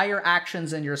by your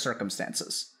actions and your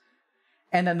circumstances.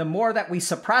 And then the more that we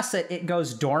suppress it, it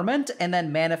goes dormant and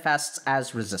then manifests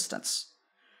as resistance.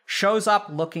 Shows up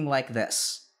looking like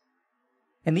this.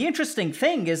 And the interesting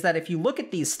thing is that if you look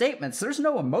at these statements, there's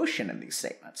no emotion in these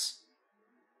statements.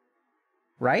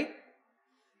 Right?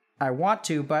 I want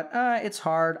to, but it's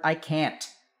hard. I can't.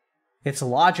 It's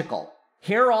logical.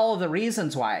 Here are all of the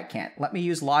reasons why I can't. Let me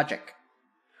use logic.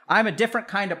 I'm a different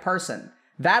kind of person.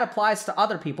 That applies to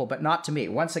other people, but not to me.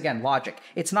 Once again, logic.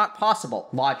 It's not possible.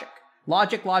 Logic.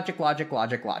 Logic, logic, logic,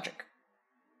 logic, logic.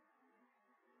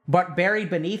 But buried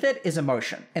beneath it is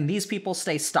emotion. And these people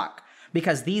stay stuck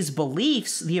because these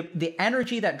beliefs, the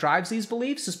energy that drives these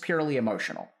beliefs is purely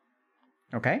emotional.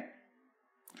 Okay?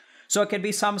 So it could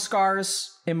be some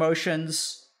scars,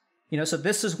 emotions, so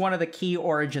this is one of the key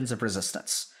origins of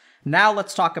resistance. Now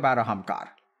let's talk about Ahamkara.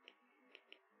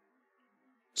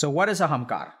 So what is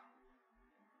Ahamkara?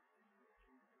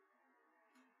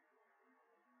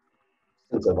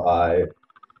 Sense of I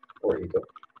or ego.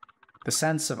 The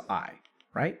sense of I,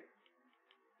 right?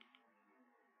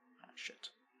 Shit.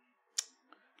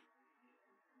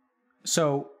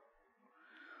 So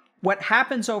what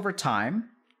happens over time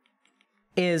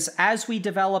is as we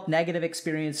develop negative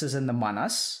experiences in the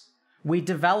manas, we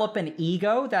develop an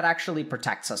ego that actually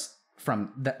protects us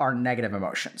from our negative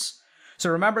emotions. So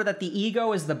remember that the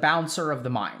ego is the bouncer of the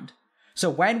mind. So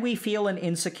when we feel an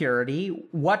insecurity,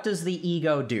 what does the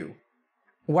ego do?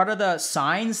 What are the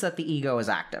signs that the ego is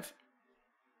active?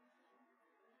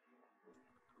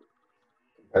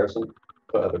 Comparison.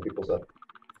 Put other people's up.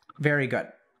 Very good.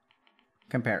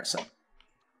 Comparison.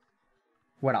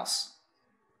 What else?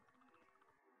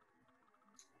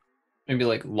 Maybe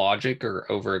like logic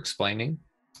or over-explaining.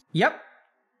 Yep.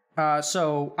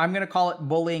 So I'm going to call it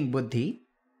bullying buddhi.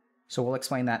 So we'll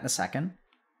explain that in a second.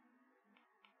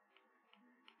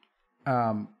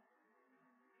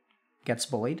 Gets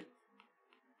bullied.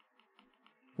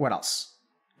 What else?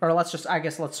 Or let's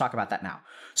talk about that now.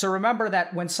 So remember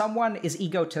that when someone is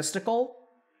egotistical,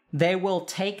 they will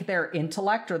take their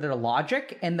intellect or their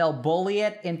logic and they'll bully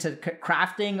it into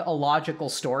crafting a logical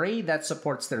story that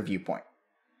supports their viewpoint.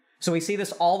 So we see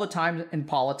this all the time in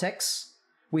politics.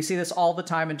 We see this all the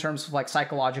time in terms of like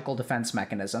psychological defense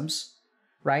mechanisms,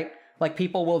 right? Like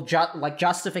people will like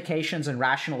justifications and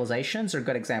rationalizations are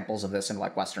good examples of this in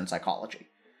like Western psychology.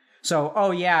 So,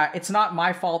 oh yeah, it's not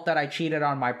my fault that I cheated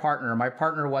on my partner. My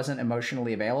partner wasn't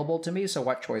emotionally available to me, so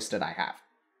what choice did I have?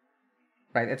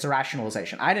 Right? It's a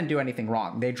rationalization. I didn't do anything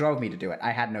wrong. They drove me to do it.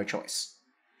 I had no choice.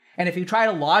 And if you try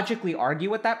to logically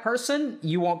argue with that person,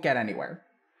 you won't get anywhere.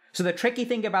 So the tricky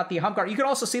thing about the Ahamkara, you can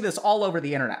also see this all over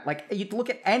the internet. Like you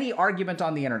look at any argument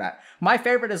on the internet. My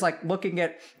favorite is like looking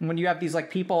at when you have these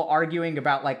like people arguing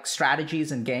about like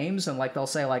strategies and games and like they'll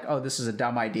say like, oh, this is a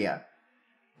dumb idea.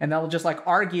 And they'll just like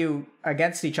argue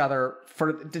against each other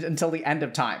until the end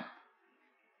of time.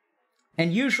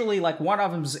 And usually like one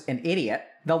of them's an idiot.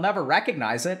 They'll never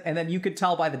recognize it. And then you could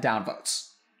tell by the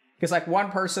downvotes. Because like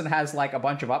one person has like a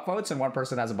bunch of upvotes and one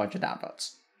person has a bunch of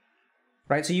downvotes.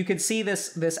 Right? So you can see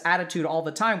this attitude all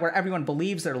the time where everyone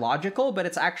believes they're logical, but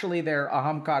it's actually their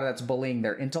Ahamkara that's bullying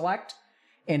their intellect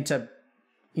into,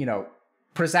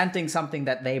 presenting something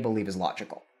that they believe is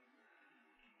logical.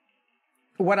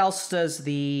 What else does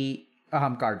the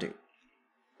Ahamkara do?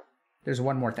 There's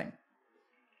one more thing.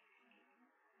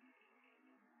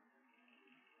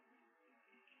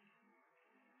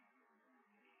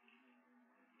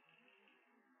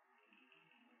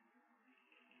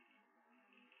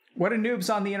 What do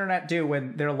noobs on the internet do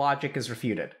when their logic is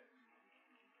refuted?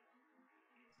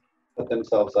 Put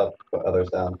themselves up, put others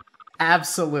down.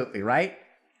 Absolutely, right?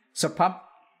 So pump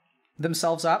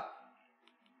themselves up.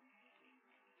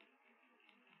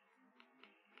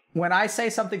 When I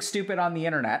say something stupid on the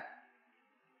internet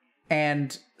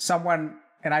and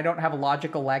I don't have a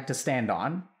logical leg to stand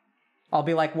on, I'll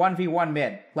be like 1v1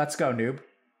 mid. Let's go, noob.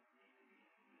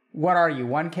 What are you,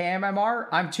 1k MMR?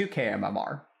 I'm 2k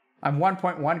MMR. I'm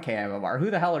 1.1k MMR.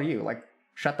 Who the hell are you? Like,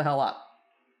 shut the hell up.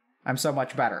 I'm so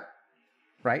much better.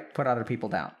 Right? Put other people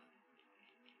down.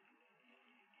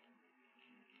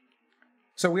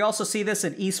 So we also see this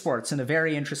in esports in a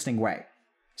very interesting way.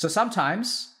 So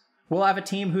sometimes we'll have a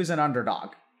team who's an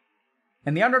underdog.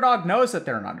 And the underdog knows that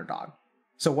they're an underdog.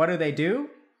 So what do?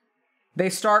 They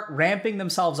start ramping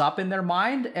themselves up in their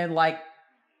mind and like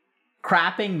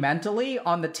crapping mentally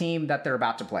on the team that they're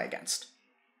about to play against.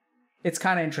 It's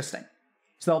kind of interesting.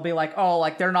 So they'll be like, oh,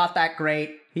 like they're not that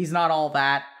great. He's not all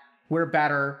that. We're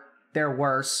better. They're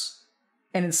worse.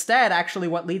 And instead, actually,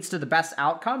 what leads to the best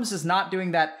outcomes is not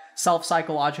doing that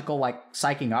self-psychological, like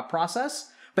psyching up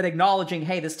process, but acknowledging,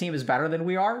 hey, this team is better than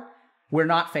we are. We're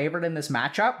not favored in this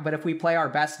matchup, but if we play our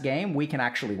best game, we can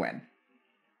actually win.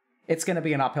 It's going to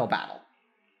be an uphill battle.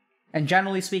 And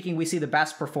generally speaking, we see the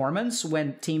best performance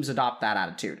when teams adopt that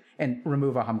attitude and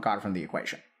remove Ahamkara from the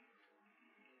equation.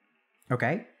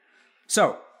 Okay?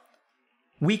 So,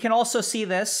 we can also see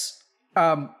this.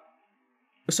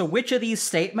 So which of these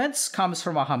statements comes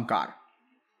from Ahamkara?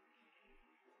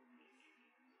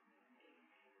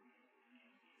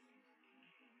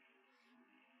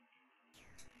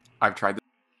 I've tried this.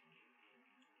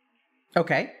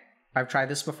 Okay, I've tried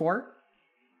this before.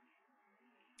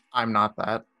 I'm not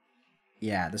that.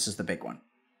 Yeah, this is the big one,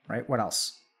 right? What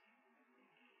else?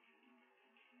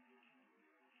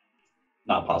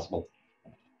 Not possible.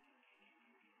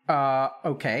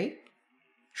 Okay,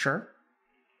 sure.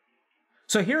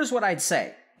 So here's what I'd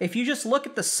say. If you just look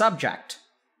at the subject,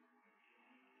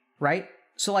 right?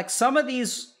 So like some of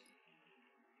these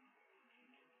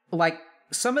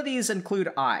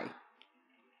include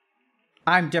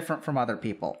I'm different from other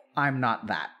people. I'm not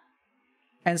that.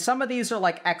 And some of these are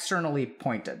like externally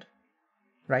pointed,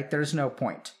 right? There's no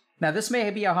point. Now this may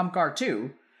be a Ahamkara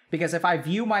too, because if I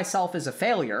view myself as a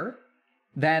failure,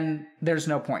 then there's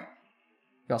no point.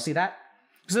 Y'all see that?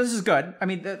 So this is good. I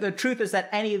mean, the truth is that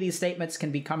any of these statements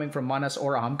can be coming from Manas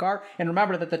or Ahamkara. And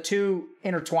remember that the two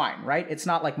intertwine, right? It's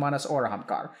not like Manas or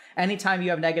Ahamkara. Anytime you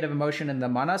have negative emotion in the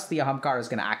Manas, the Ahamkara is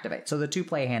going to activate. So the two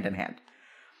play hand in hand.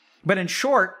 But in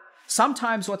short,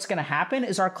 sometimes what's going to happen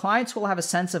is our clients will have a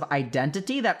sense of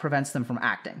identity that prevents them from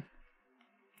acting.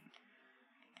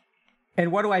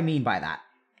 And what do I mean by that?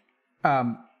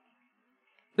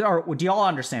 Or do y'all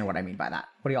understand what I mean by that?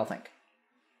 What do y'all think?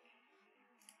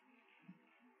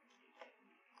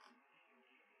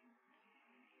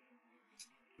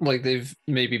 Like they've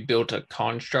maybe built a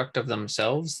construct of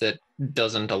themselves that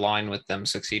doesn't align with them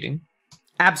succeeding.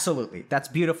 Absolutely. That's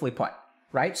beautifully put,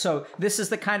 right? So this is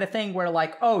the kind of thing where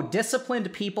like, oh,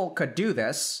 disciplined people could do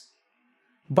this,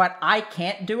 but I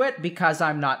can't do it because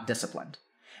I'm not disciplined.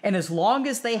 And as long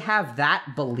as they have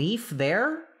that belief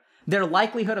there, their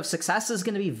likelihood of success is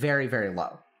going to be very, very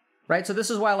low, right? So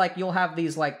this is why like you'll have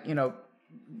these like, you know,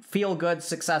 feel good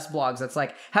success blogs that's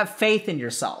like, have faith in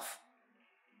yourself.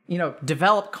 You know,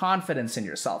 develop confidence in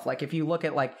yourself. Like if you look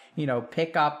at like, you know,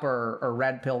 pick up or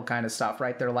red pill kind of stuff,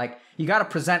 right? They're like, you got to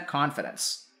present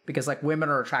confidence because like women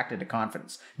are attracted to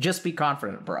confidence. Just be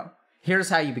confident, bro. Here's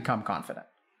how you become confident.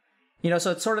 You know,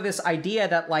 so it's sort of this idea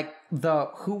that like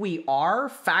who we are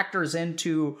factors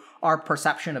into our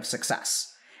perception of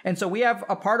success. And so we have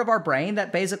a part of our brain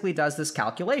that basically does this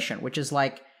calculation, which is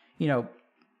like, you know,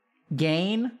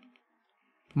 gain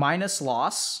minus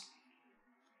loss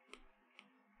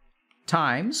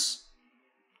times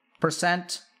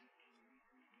percent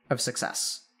of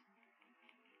success.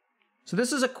 So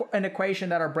this is an equation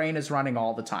that our brain is running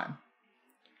all the time.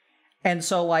 And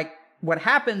so like what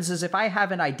happens is if I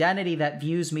have an identity that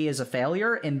views me as a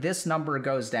failure and this number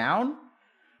goes down,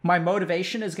 my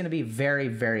motivation is going to be very,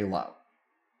 very low.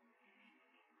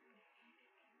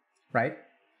 Right?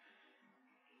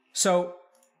 So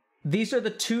these are the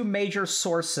two major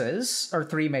sources or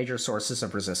three major sources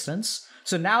of resistance.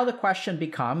 So now the question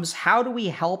becomes, how do we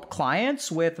help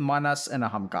clients with Manas and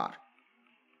Ahamkara?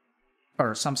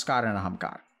 Or Samskara and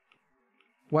Ahamkara?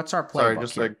 What's our playbook? Sorry,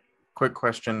 just here? a quick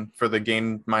question for the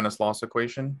gain minus loss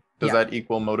equation. Does that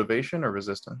equal motivation or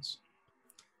resistance?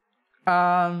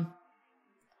 That's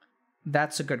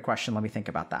a good question. Let me think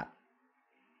about that.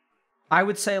 I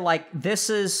would say like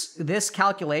this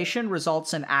calculation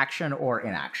results in action or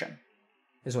inaction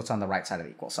is what's on the right side of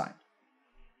the equal sign.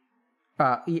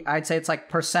 I'd say it's like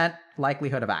percent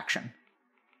likelihood of action.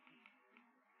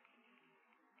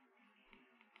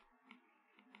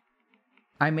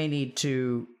 I may need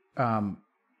to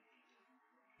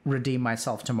redeem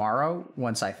myself tomorrow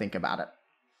once I think about it.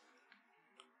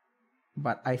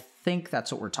 But I think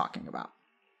that's what we're talking about.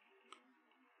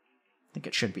 I think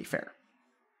it should be fair.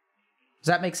 Does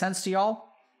that make sense to y'all?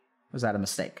 Or is that a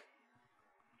mistake?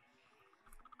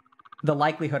 The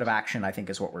likelihood of action, I think,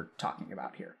 is what we're talking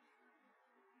about here.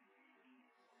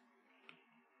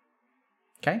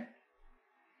 Okay?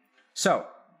 So,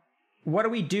 what do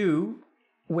we do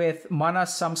with Manas,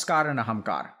 Samskara, and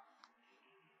Ahamkara?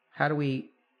 How do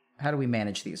we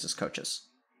manage these as coaches?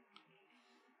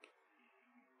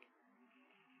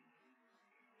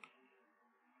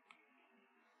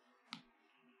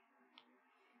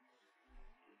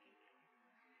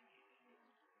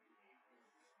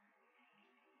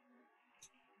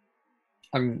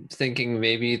 I'm thinking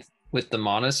maybe with the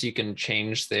Manas, you can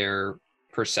change their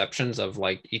perceptions of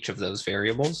like each of those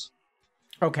variables.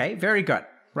 Okay, very good.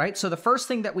 Right? So the first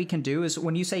thing that we can do is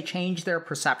when you say change their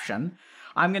perception,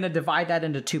 I'm going to divide that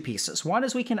into two pieces. One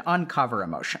is we can uncover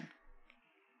emotion.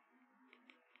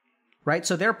 Right?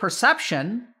 So their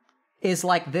perception is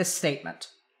like this statement.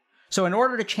 So in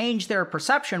order to change their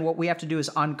perception, what we have to do is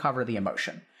uncover the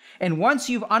emotion. And once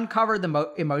you've uncovered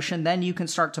the emotion, then you can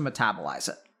start to metabolize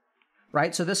it.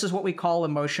 Right? So this is what we call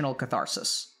emotional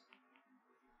catharsis.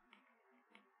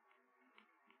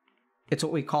 It's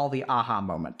what we call the aha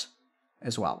moment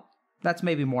as well. That's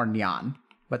maybe more nyan,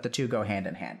 but the two go hand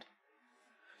in hand.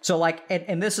 So like,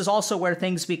 and this is also where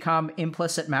things become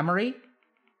implicit memory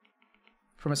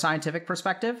from a scientific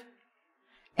perspective,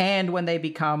 and when they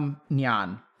become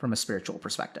jnana from a spiritual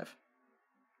perspective.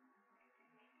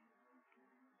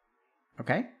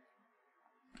 Okay?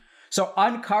 So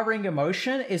uncovering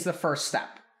emotion is the first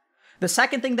step. The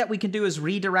second thing that we can do is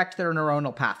redirect their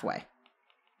neuronal pathway.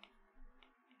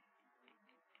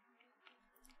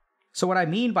 So what I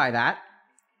mean by that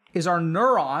is our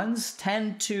neurons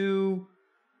tend to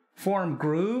form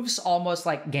grooves almost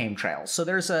like game trails. So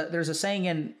there's a saying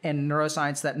in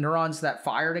neuroscience that neurons that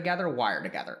fire together wire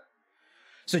together.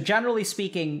 So generally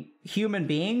speaking, human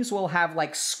beings will have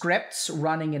like scripts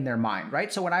running in their mind,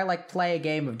 right? So when I like play a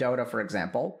game of Dota, for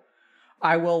example,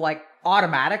 I will like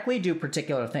automatically do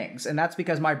particular things. And that's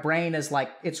because my brain is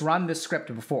like, it's run this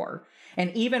script before.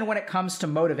 And even when it comes to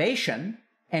motivation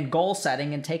and goal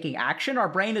setting and taking action, our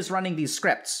brain is running these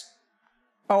scripts.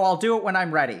 Oh, I'll do it when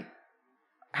I'm ready.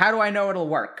 How do I know it'll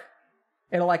work?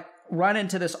 It'll like run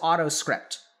into this auto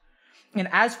script. And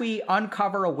as we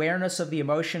uncover awareness of the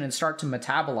emotion and start to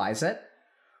metabolize it,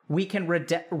 we can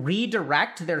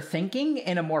redirect their thinking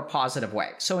in a more positive way.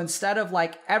 So instead of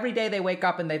like every day they wake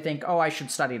up and they think, oh, I should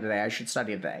study today, I should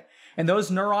study today. And those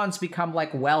neurons become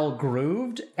like well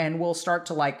grooved and will start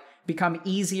to like become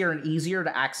easier and easier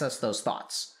to access those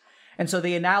thoughts. And so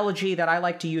the analogy that I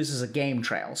like to use is a game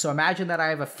trail. So imagine that I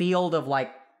have a field of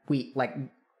like wheat, like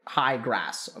high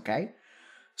grass, okay?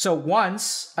 So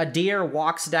once a deer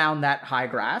walks down that high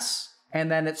grass, and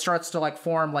then it starts to like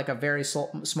form like a very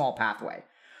small pathway.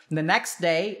 And the next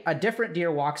day, a different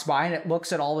deer walks by and it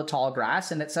looks at all the tall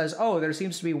grass and it says, oh, there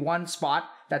seems to be one spot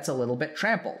that's a little bit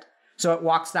trampled. So it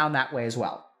walks down that way as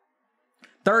well.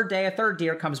 Third day, a third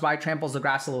deer comes by, tramples the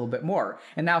grass a little bit more.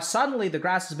 And now suddenly the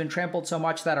grass has been trampled so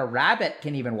much that a rabbit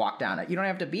can even walk down it. You don't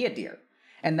have to be a deer.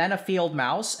 And then a field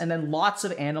mouse, and then lots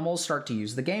of animals start to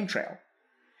use the game trail.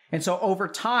 And so over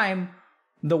time,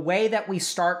 the way that we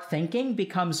start thinking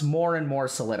becomes more and more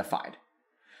solidified.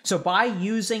 So by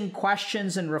using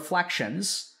questions and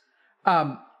reflections,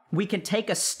 we can take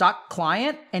a stuck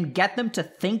client and get them to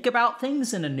think about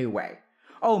things in a new way.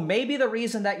 Oh, maybe the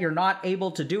reason that you're not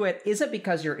able to do it isn't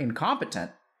because you're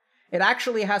incompetent. It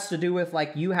actually has to do with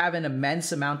like you have an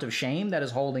immense amount of shame that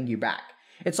is holding you back.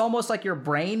 It's almost like your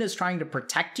brain is trying to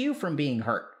protect you from being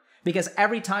hurt. Because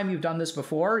every time you've done this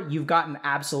before, you've gotten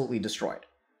absolutely destroyed.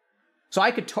 So I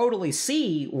could totally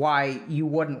see why you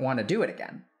wouldn't want to do it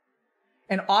again.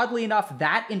 And oddly enough,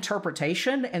 that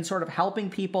interpretation and sort of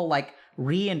helping people like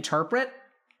reinterpret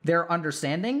their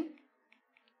understanding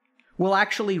will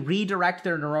actually redirect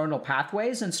their neuronal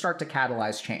pathways and start to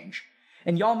catalyze change.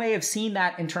 And y'all may have seen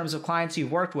that in terms of clients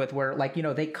you've worked with where like, you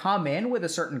know, they come in with a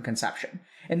certain conception.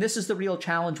 And this is the real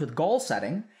challenge with goal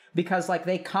setting because like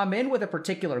they come in with a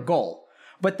particular goal,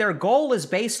 but their goal is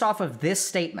based off of this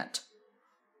statement,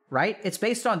 right? It's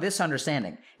based on this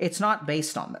understanding. It's not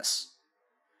based on this.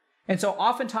 And so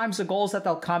oftentimes the goals that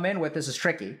they'll come in with, this is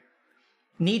tricky,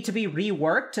 need to be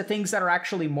reworked to things that are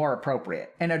actually more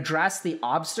appropriate and address the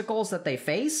obstacles that they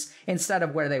face instead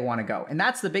of where they want to go. And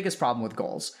that's the biggest problem with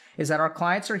goals, is that our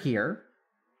clients are here,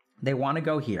 they want to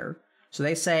go here, so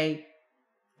they say,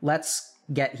 let's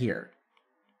get here.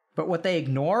 But what they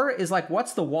ignore is like,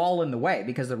 what's the wall in the way?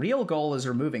 Because the real goal is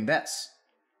removing this.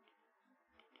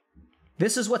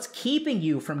 This is what's keeping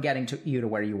you from getting to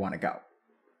where you want to go.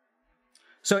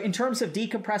 So in terms of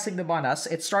decompressing the manas,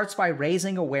 it starts by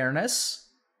raising awareness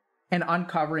and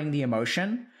uncovering the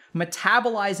emotion,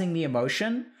 metabolizing the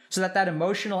emotion so that that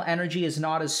emotional energy is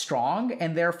not as strong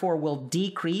and therefore will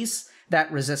decrease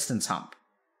that resistance hump,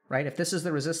 right? If this is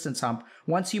the resistance hump,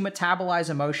 once you metabolize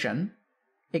emotion,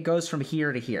 it goes from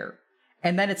here to here.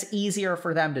 And then it's easier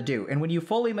for them to do. And when you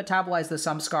fully metabolize the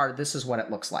samskar, this is what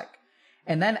it looks like.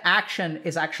 And then action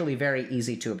is actually very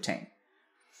easy to obtain.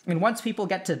 And once people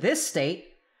get to this state,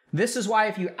 this is why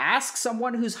if you ask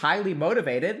someone who's highly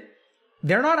motivated,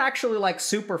 they're not actually like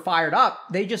super fired up.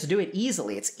 They just do it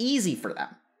easily. It's easy for them.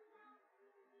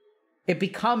 It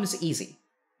becomes easy.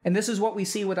 And this is what we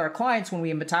see with our clients when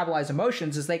we metabolize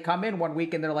emotions is they come in one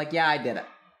week and they're like, yeah, I did it.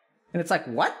 And it's like,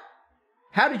 what?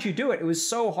 How did you do it? It was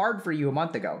so hard for you a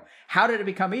month ago. How did it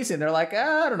become easy? And they're like,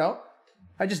 I don't know.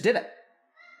 I just did it.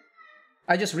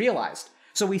 I just realized.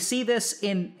 So we see this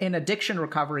in addiction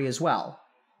recovery as well,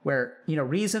 where, you know,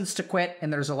 reasons to quit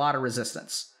and there's a lot of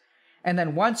resistance. And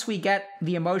then once we get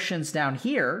the emotions down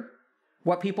here,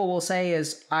 what people will say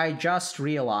is, I just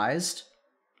realized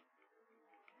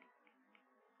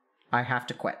I have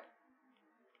to quit.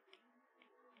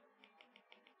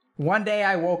 One day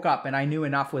I woke up and I knew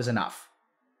enough was enough.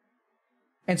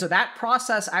 And so that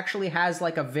process actually has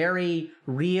like a very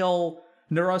real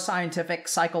neuroscientific,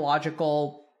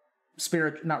 psychological,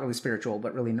 spirit, not really spiritual,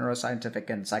 but really neuroscientific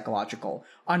and psychological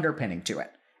underpinning to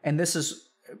it. And this is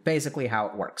basically how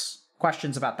it works.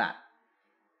 Questions about that?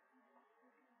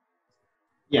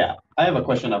 Yeah, I have a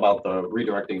question about the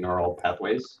redirecting neural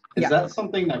pathways. Is Yeah. that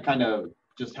something that kind of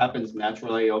just happens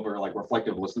naturally over like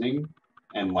reflective listening?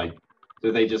 And like,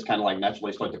 do they just kind of like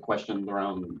naturally start to question their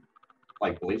own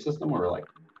like belief system, or like?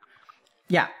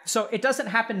 Yeah, so it doesn't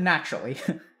happen naturally.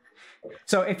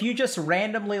 So if you just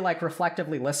randomly like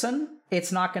reflectively listen,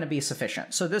 it's not going to be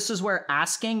sufficient. So this is where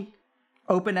asking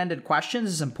open-ended questions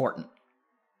is important.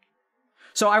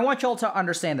 So I want y'all to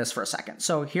understand this for a second.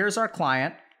 So here's our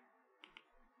client.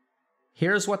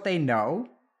 Here's what they know.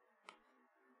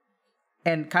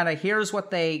 And kind of here's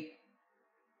what they,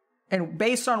 and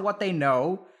based on what they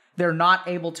know, they're not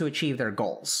able to achieve their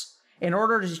goals. In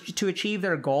order to achieve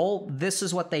their goal, this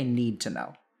is what they need to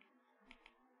know.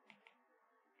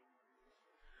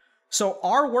 So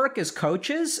our work as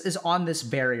coaches is on this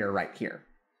barrier right here.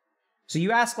 So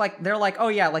you ask, like, they're like, oh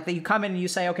yeah, like you come in and you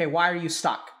say, okay, why are you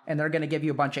stuck? And they're going to give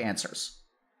you a bunch of answers.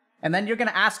 And then you're going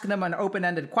to ask them an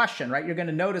open-ended question, right? You're going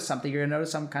to notice something. You're going to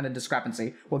notice some kind of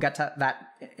discrepancy. We'll get to that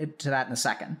in a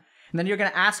second. And then you're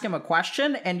going to ask them a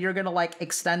question, and you're going to like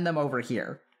extend them over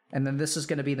here. And then this is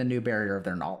going to be the new barrier of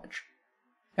their knowledge.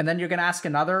 And then you're going to ask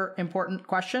another important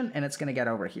question, and it's going to get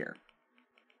over here.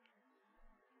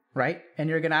 Right? And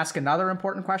you're going to ask another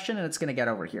important question, and it's going to get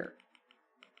over here.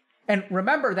 And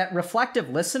remember that reflective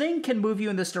listening can move you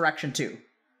in this direction too.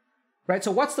 Right?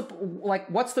 So what's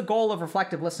the goal of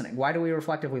reflective listening? Why do we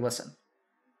reflectively listen?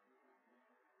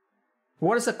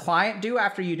 What does the client do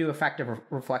after you do effective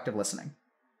reflective listening?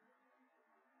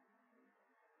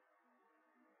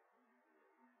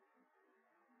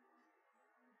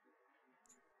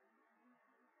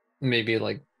 Maybe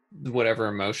like whatever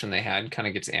emotion they had kind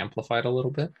of gets amplified a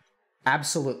little bit.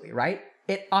 Absolutely, right?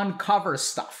 It uncovers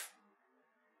stuff.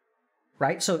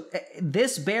 Right? So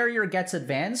this barrier gets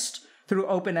advanced through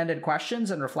open-ended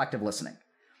questions and reflective listening.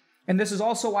 And this is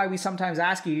also why we sometimes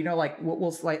ask you, like,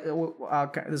 this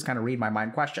is kind of read my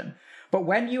mind question. But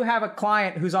when you have a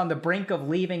client who's on the brink of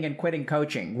leaving and quitting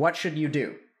coaching, what should you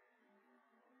do?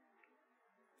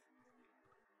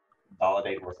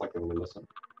 Validate and reflectively listen.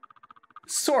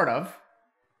 Sort of.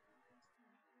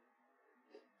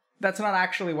 That's not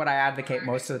actually what I advocate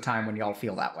most of the time when y'all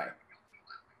feel that way.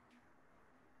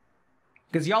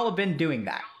 Because y'all have been doing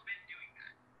that.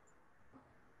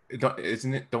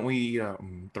 Don't we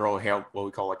throw what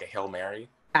we call like a Hail Mary?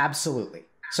 Absolutely.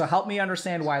 So help me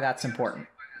understand why that's important,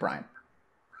 Brian.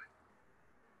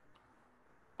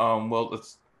 Well,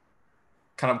 it's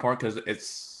kind of important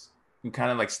because we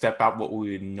kind of like step out what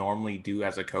we would normally do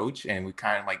as a coach, and we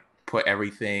kind of like put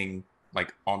everything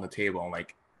like on the table,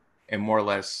 and more or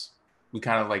less we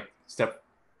kind of like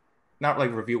not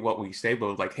like review what we say,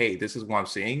 but like, hey, this is what I'm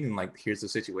seeing, and like here's the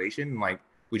situation, and like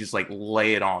we just like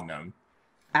lay it on them.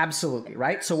 Absolutely,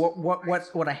 right? So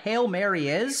what a Hail Mary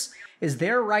is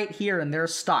they're right here and they're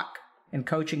stuck and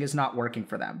coaching is not working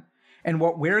for them. And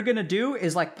what we're going to do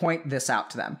is like point this out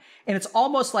to them. And it's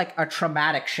almost like a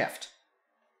traumatic shift.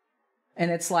 And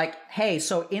it's like, hey,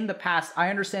 so in the past, I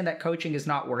understand that coaching is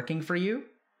not working for you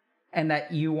and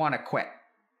that you want to quit.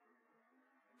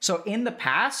 So in the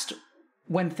past,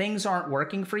 when things aren't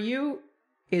working for you,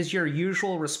 is your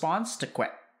usual response to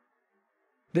quit.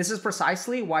 This is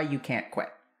precisely why you can't quit.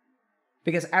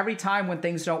 Because every time when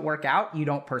things don't work out, you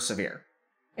don't persevere.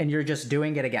 And you're just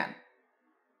doing it again.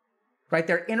 Right?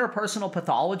 Their interpersonal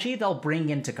pathology, they'll bring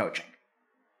into coaching.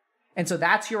 And so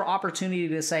that's your opportunity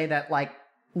to say that, like,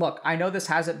 look, I know this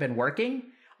hasn't been working.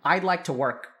 I'd like to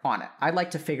work on it. I'd like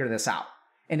to figure this out.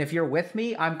 And if you're with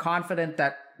me, I'm confident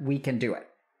that we can do it.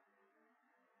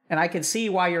 And I can see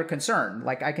why you're concerned.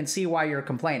 Like, I can see why you're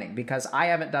complaining because I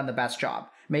haven't done the best job.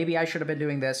 Maybe I should have been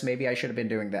doing this. Maybe I should have been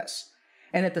doing this.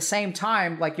 And at the same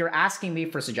time, like, you're asking me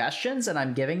for suggestions and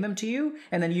I'm giving them to you,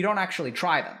 and then you don't actually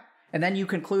try them. And then you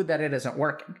conclude that it isn't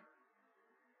working.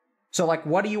 So, like,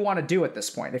 what do you want to do at this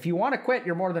point? If you want to quit,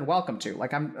 you're more than welcome to.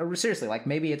 Like, seriously, like,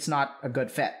 maybe it's not a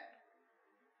good fit.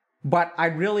 But I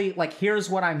really, like, here's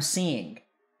what I'm seeing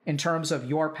in terms of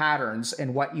your patterns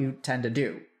and what you tend to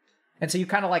do. And so you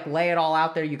kind of like lay it all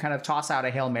out there. You kind of toss out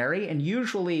a Hail Mary. And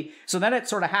usually, so then it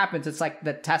sort of happens. It's like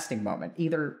the testing moment.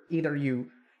 Either you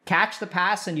catch the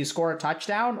pass and you score a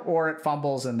touchdown, or it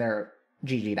fumbles and they're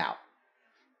GG'd out.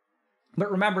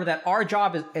 But remember that our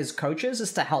job as coaches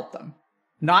is to help them,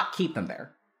 not keep them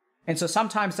there. And so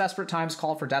sometimes desperate times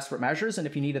call for desperate measures. And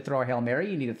if you need to throw a Hail Mary,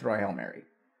 you need to throw a Hail Mary.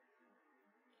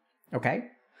 Okay?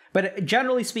 But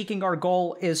generally speaking, our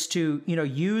goal is to,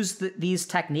 use these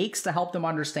techniques to help them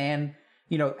understand,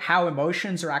 how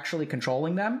emotions are actually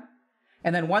controlling them.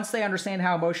 And then once they understand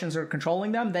how emotions are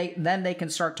controlling them, then they can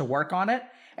start to work on it.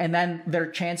 And then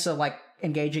their chance of like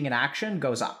engaging in action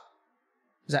goes up.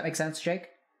 Does that make sense, Jake?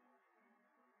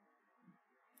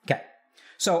 Okay.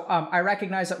 So I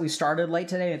recognize that we started late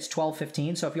today. It's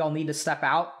 12:15. So if y'all need to step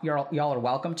out, y'all are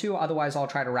welcome to. Otherwise, I'll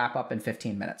try to wrap up in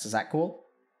 15 minutes. Is that cool?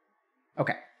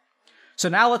 Okay. So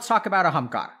now let's talk about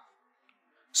Ahamkara.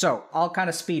 So I'll kind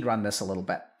of speed run this a little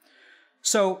bit.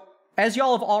 So as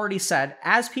y'all have already said,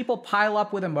 as people pile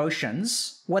up with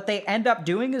emotions, what they end up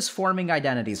doing is forming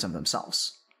identities of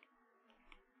themselves.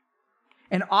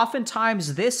 And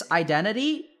oftentimes this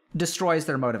identity destroys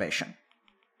their motivation.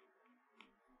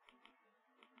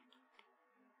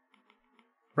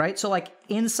 Right? So like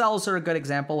incels are a good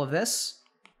example of this,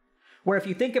 where if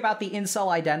you think about the incel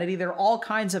identity, there are all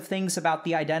kinds of things about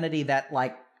the identity that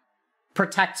like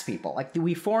protects people. Like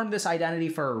we form this identity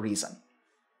for a reason.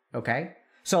 Okay?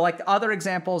 So like the other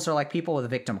examples are like people with a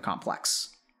victim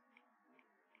complex.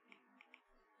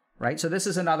 Right? So this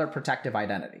is another protective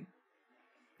identity.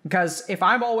 Because if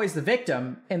I'm always the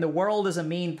victim and the world is a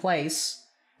mean place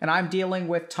and I'm dealing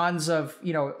with tons of,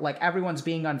 like everyone's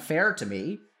being unfair to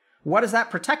me, what does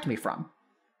that protect me from?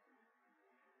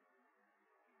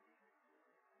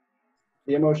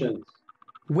 The emotions.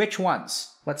 Which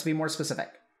ones? Let's be more specific.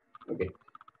 Okay.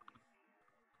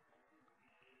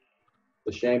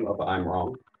 The shame of I'm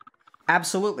wrong.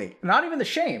 Absolutely. Not even the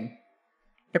shame.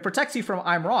 It protects you from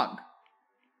I'm wrong.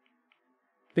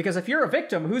 Because if you're a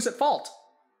victim, who's at fault?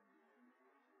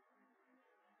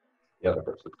 The other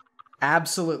person.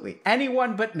 Absolutely.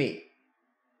 Anyone but me.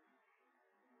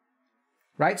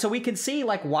 Right? So we can see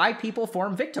like why people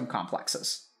form victim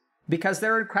complexes. Because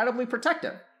they're incredibly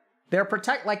protective.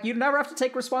 Like you never have to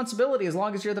take responsibility as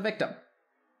long as you're the victim.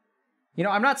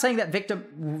 I'm not saying that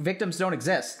victims don't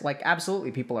exist. Like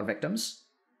absolutely people are victims.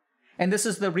 And this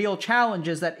is the real challenge,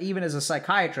 is that even as a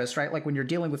psychiatrist, right? Like when you're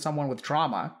dealing with someone with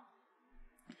trauma,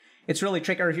 it's really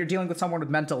tricky. Or if you're dealing with someone with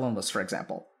mental illness, for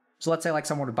example. So let's say like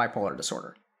someone with bipolar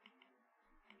disorder.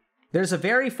 There's a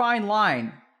very fine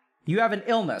line. You have an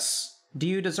illness. Do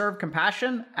you deserve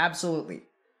compassion? Absolutely.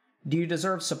 Do you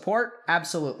deserve support?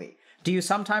 Absolutely. Do you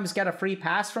sometimes get a free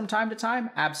pass from time to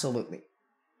time? Absolutely.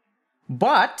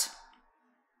 But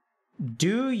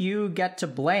do you get to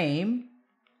blame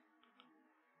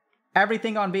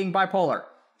everything on being bipolar?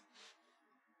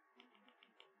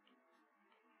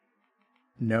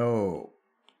 No.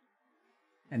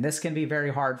 And this can be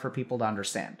very hard for people to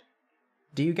understand.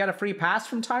 Do you get a free pass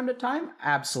from time to time?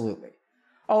 Absolutely.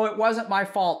 Oh, it wasn't my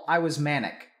fault. I was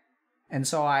manic. And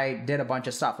so I did a bunch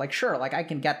of stuff. Like, sure, like I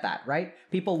can get that, right?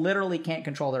 People literally can't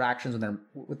control their actions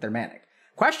with their manic.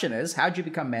 Question is, how'd you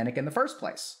become manic in the first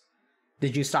place?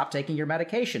 Did you stop taking your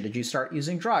medication? Did you start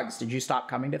using drugs? Did you stop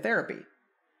coming to therapy?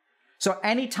 So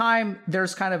anytime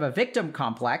there's kind of a victim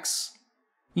complex,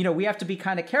 we have to be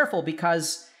kind of careful,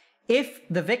 because if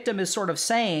the victim is sort of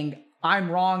saying,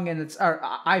 I'm wrong or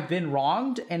I've been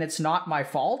wronged and it's not my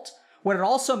fault, what it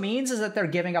also means is that they're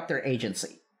giving up their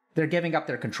agency. They're giving up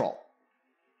their control.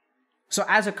 So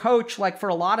as a coach, like for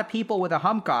a lot of people with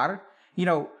Ahamkara,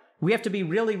 we have to be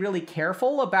really, really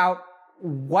careful about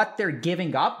what they're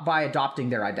giving up by adopting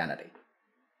their identity.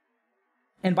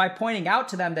 And by pointing out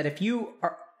to them that if you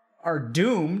are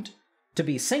doomed to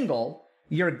be single,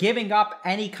 you're giving up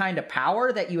any kind of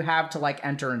power that you have to like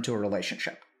enter into a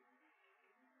relationship.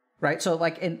 Right? So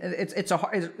like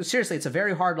seriously, it's a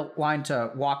very hard line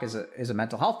to walk as a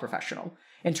mental health professional,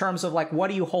 in terms of like, what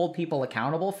do you hold people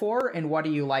accountable for and what do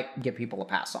you like give people a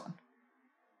pass on?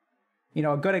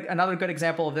 Another good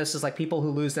example of this is like people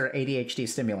who lose their ADHD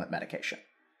stimulant medication.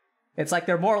 It's like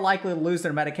they're more likely to lose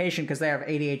their medication because they have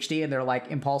ADHD and they're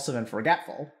like impulsive and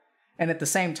forgetful. And at the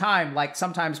same time, like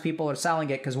sometimes people are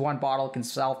selling it because one bottle can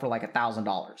sell for like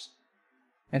 $1,000.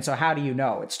 And so how do you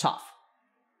know? It's tough.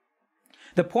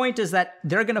 The point is that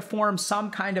they're going to form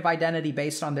some kind of identity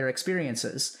based on their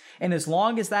experiences. And as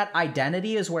long as that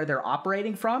identity is where they're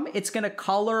operating from, it's going to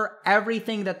color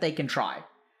everything that they can try.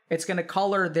 It's going to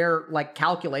color their like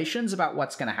calculations about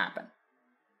what's going to happen.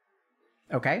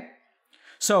 Okay?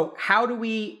 So how do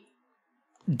we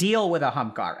deal with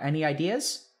Ahamkara? Any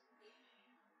ideas?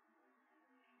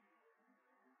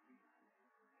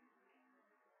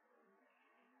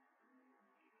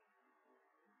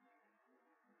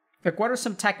 Like, what are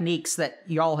some techniques that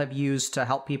y'all have used to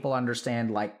help people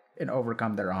understand, like, and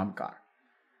overcome their Ahamkara?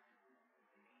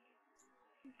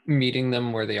 Meeting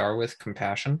them where they are with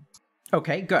compassion.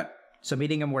 Okay, good. So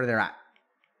meeting them where they're at,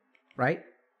 right?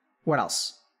 What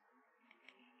else?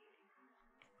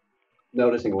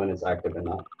 Noticing when it's active and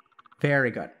not.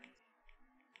 Very good.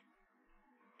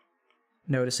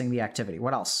 Noticing the activity.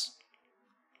 What else?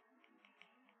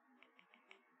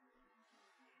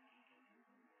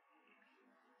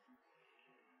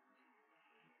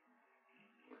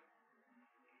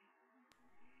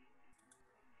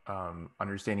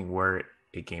 Understanding where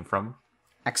it came from.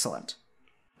 Excellent.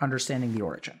 Understanding the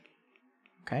origin.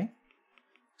 Okay.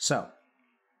 So.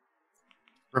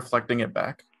 Reflecting it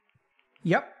back.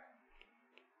 Yep.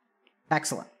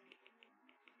 Excellent.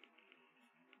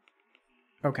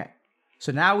 Okay.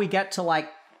 So now we get to like,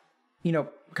 you know,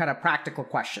 kind of practical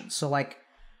questions. So like,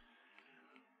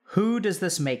 who does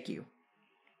this make you?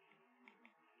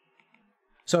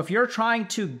 So if you're trying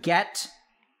to get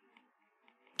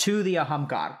to the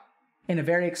Ahamkara in a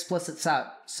very explicit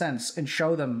sense and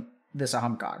show them this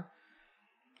Ahamkara,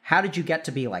 how did you get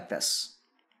to be like this?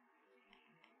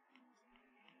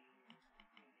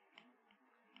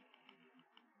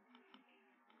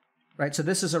 Right, so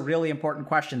this is a really important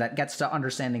question that gets to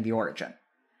understanding the origin.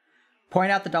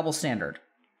 Point out the double standard.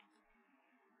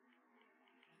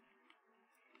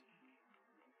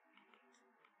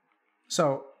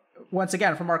 So, once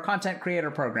again, from our content creator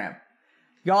program,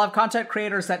 y'all have content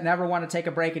creators that never want to take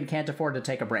a break and can't afford to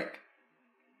take a break.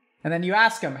 And then you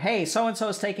ask them, hey, so-and-so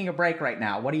is taking a break right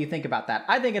now. What do you think about that?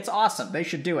 I think it's awesome. They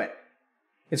should do it.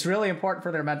 It's really important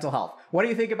for their mental health. What do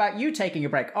you think about you taking a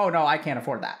break? Oh, no, I can't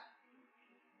afford that.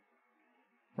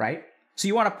 Right? So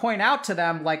you want to point out to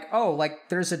them like, oh, like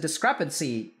there's a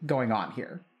discrepancy going on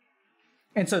here.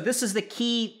 And so this is a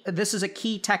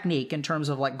key technique in terms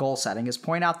of like goal setting, is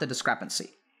point out the discrepancy.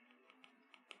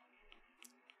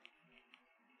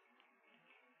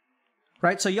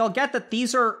 Right? So you'll get that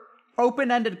these are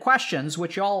open-ended questions,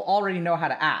 which y'all already know how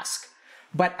to ask.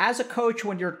 But as a coach,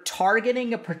 when you're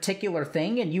targeting a particular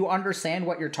thing and you understand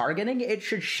what you're targeting, it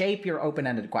should shape your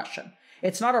open-ended question.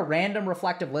 It's not a random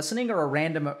reflective listening or a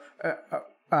random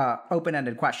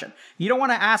open-ended question. You don't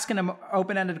want to ask an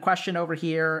open-ended question over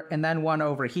here and then one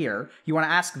over here. You want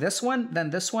to ask this one, then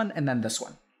this one, and then this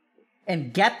one.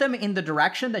 And get them in the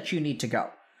direction that you need to go.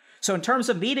 So in terms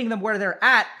of meeting them where they're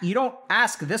at, you don't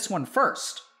ask this one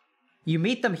first. You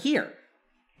meet them here.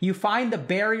 You find the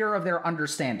barrier of their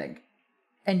understanding.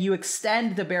 And you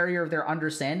extend the barrier of their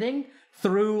understanding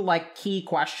through like key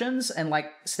questions and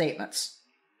like statements.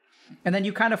 And then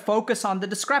you kind of focus on the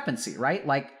discrepancy, right?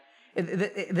 Like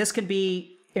this can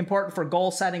be important for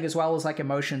goal setting as well as like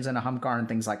emotions and Ahamkara and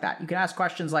things like that. You can ask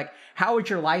questions like, how would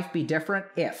your life be different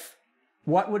if?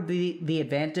 What would be the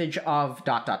advantage of ...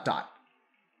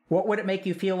 What would it make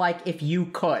you feel like if you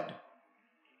could?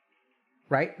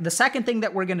 Right? The second thing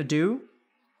that we're going to do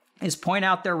is point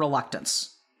out their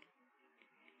reluctance.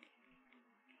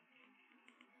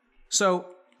 So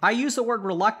I use the word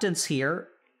reluctance here,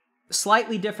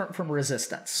 slightly different from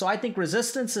resistance. So I think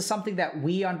resistance is something that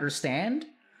we understand,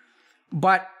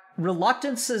 but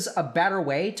reluctance is a better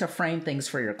way to frame things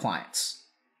for your clients.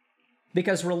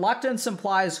 Because reluctance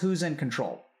implies who's in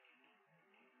control.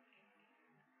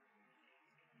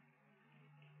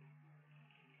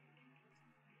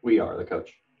 We are the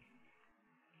coach.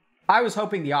 I was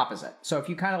hoping the opposite. So if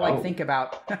you kind of like think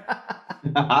about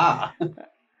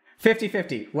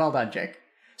 50-50. Well done, Jake.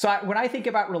 So when I think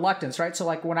about reluctance, right? So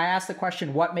like when I ask the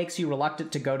question, what makes you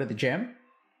reluctant to go to the gym?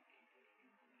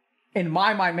 In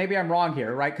my mind, maybe I'm wrong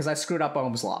here, right? Because I screwed up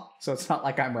Ohm's law. So it's not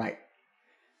like I'm right.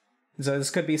 So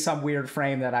this could be some weird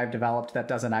frame that I've developed that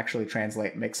doesn't actually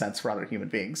translate and make sense for other human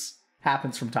beings.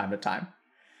 Happens from time to time.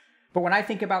 But when I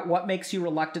think about what makes you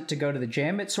reluctant to go to the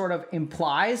gym, it sort of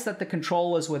implies that the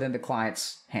control is within the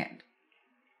client's hand.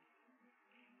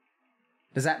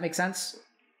 Does that make sense?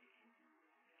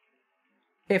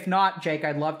 If not, Jake,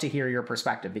 I'd love to hear your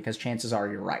perspective because chances are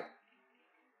you're right.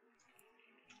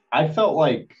 I felt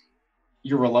like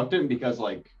you're reluctant because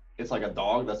like it's like a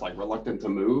dog that's like reluctant to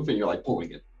move and you're like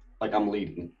pulling it. Like I'm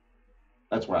leading.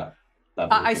 That's where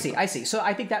I see. So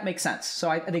I think that makes sense. So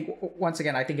I think, once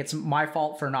again, I think it's my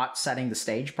fault for not setting the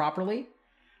stage properly.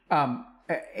 That's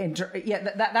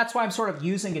why I'm sort of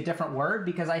using a different word,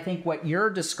 because I think what you're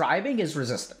describing is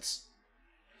resistance.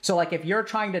 So like if you're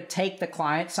trying to take the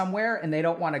client somewhere and they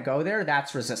don't want to go there,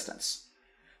 that's resistance.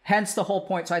 Hence the whole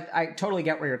point. So I totally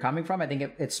get where you're coming from. I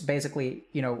think it's basically,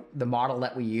 you know, the model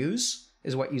that we use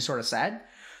is what you sort of said.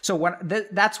 So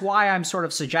that's why I'm sort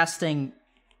of suggesting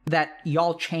that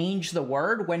y'all change the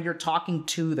word when you're talking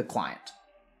to the client.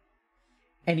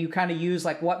 And you kind of use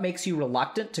like, what makes you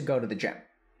reluctant to go to the gym?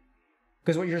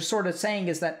 Because what you're sort of saying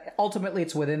is that ultimately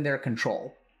it's within their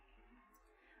control.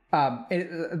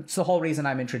 It's the whole reason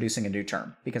I'm introducing a new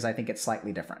term, because I think it's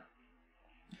slightly different.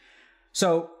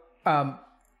 So,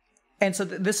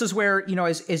 this is where, you know,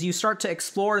 as you start to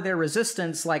explore their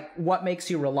resistance, like what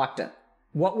makes you reluctant?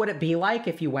 What would it be like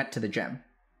if you went to the gym?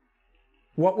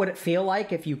 What would it feel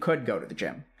like if you could go to the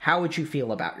gym? How would you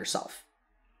feel about yourself?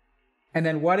 And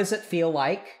then what does it feel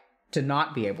like to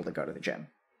not be able to go to the gym?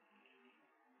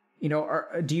 You know,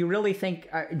 or do you really think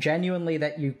genuinely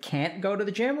that you can't go to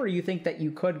the gym, or you think that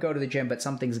you could go to the gym, but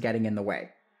something's getting in the way?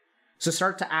 So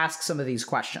start to ask some of these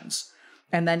questions.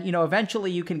 And then, you know, eventually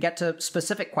you can get to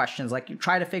specific questions. Like you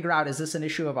try to figure out, is this an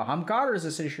issue of Ahamkara or is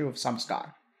this an issue of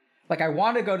samskar? Like I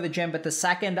want to go to the gym, but the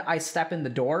second I step in the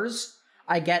doors,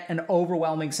 I get an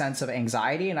overwhelming sense of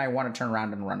anxiety and I want to turn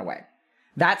around and run away.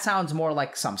 That sounds more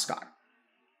like samskar.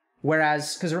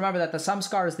 Whereas, because remember that the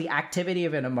samskar is the activity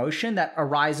of an emotion that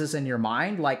arises in your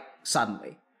mind, like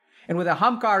suddenly. And with a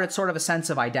Ahamkara, it's sort of a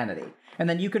sense of identity. And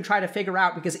then you can try to figure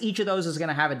out, because each of those is going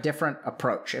to have a different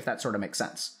approach, if that sort of makes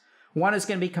sense. One is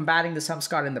going to be combating the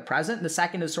samskar in the present. And the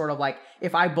second is sort of like,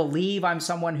 if I believe I'm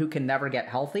someone who can never get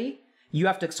healthy, you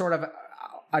have to sort of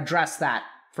address that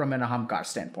from an Ahamkara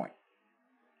standpoint.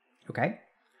 Okay?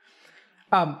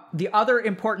 The other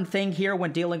important thing here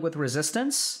when dealing with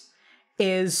resistance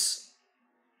is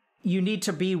you need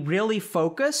to be really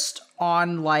focused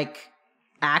on like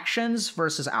actions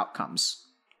versus outcomes.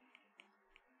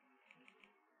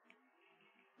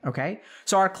 Okay?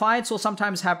 So our clients will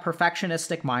sometimes have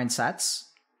perfectionistic mindsets.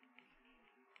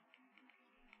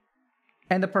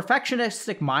 And the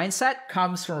perfectionistic mindset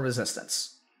comes from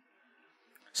resistance.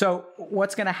 So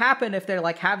what's going to happen if they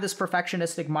like have this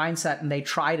perfectionistic mindset and they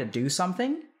try to do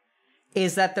something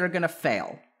is that they're going to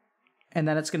fail. And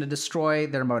then it's going to destroy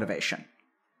their motivation,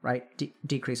 right?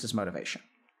 Decreases motivation.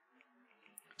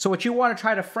 So what you want to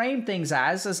try to frame things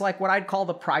as is like what I'd call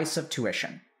the price of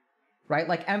tuition, right?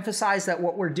 Like emphasize that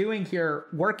what we're doing here,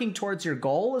 working towards your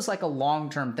goal, is like a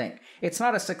long-term thing. It's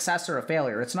not a success or a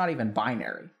failure. It's not even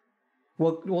binary.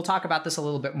 We'll talk about this a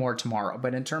little bit more tomorrow,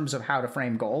 but in terms of how to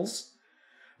frame goals,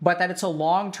 but that it's a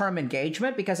long-term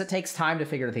engagement because it takes time to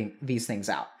figure these things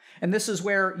out. And this is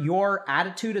where your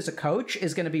attitude as a coach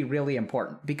is going to be really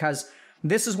important, because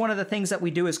this is one of the things that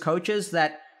we do as coaches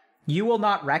that you will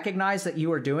not recognize that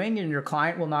you are doing and your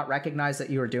client will not recognize that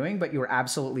you are doing, but you are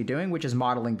absolutely doing, which is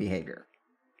modeling behavior.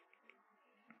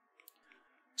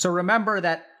 So remember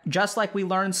that just like we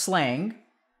learned slang,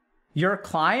 your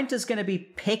client is going to be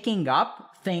picking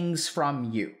up things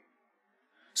from you.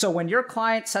 So when your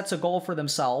client sets a goal for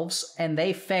themselves and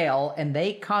they fail and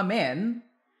they come in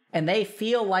and they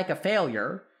feel like a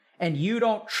failure and you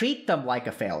don't treat them like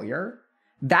a failure,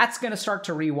 that's going to start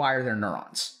to rewire their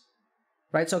neurons,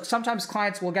 right? So sometimes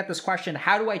clients will get this question,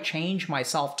 how do I change my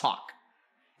self-talk?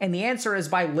 And the answer is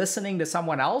by listening to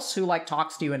someone else who like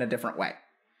talks to you in a different way.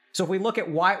 So if we look at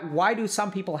why do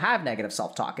some people have negative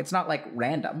self-talk? It's not like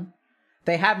random.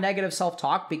 They have negative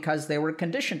self-talk because they were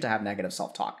conditioned to have negative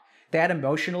self-talk. They had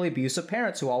emotionally abusive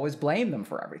parents who always blamed them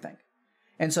for everything.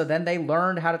 And so then they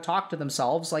learned how to talk to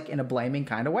themselves like in a blaming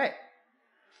kind of way.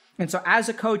 And so as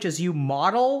a coach, as you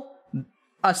model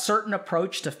a certain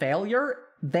approach to failure,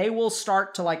 they will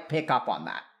start to like pick up on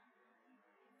that.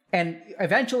 And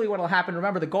eventually what will happen,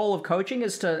 remember, the goal of coaching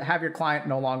is to have your client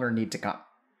no longer need to come.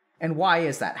 And why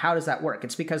is that? How does that work?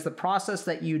 It's because the process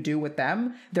that you do with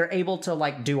them, they're able to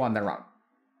like do on their own.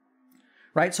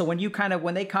 Right? So when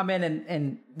they come in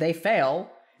and they fail,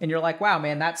 and you're like, wow,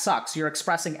 man, that sucks. You're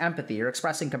expressing empathy. You're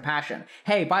expressing compassion.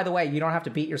 Hey, by the way, you don't have to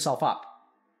beat yourself up.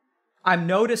 I'm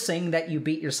noticing that you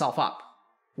beat yourself up.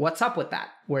 What's up with that?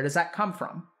 Where does that come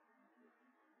from?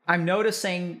 I'm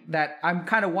noticing that I'm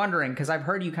kind of wondering, because I've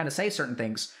heard you kind of say certain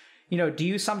things. You know, do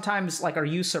you sometimes, like, are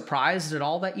you surprised at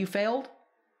all that you failed?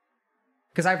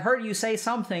 Because I've heard you say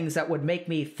some things that would make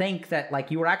me think that,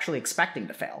 like, you were actually expecting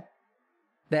to fail.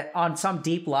 That on some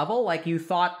deep level, like, you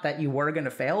thought that you were going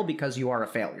to fail because you are a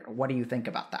failure. What do you think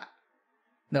about that?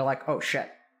 And they're like, oh,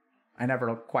 shit. I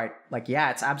never quite, like,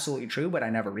 yeah, it's absolutely true, but I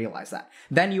never realized that.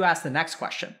 Then you ask the next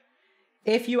question.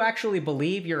 If you actually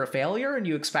believe you're a failure and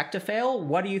you expect to fail,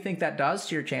 what do you think that does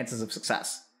to your chances of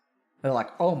success? They're like,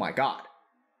 oh my God.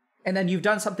 And then you've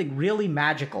done something really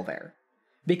magical there.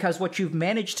 Because what you've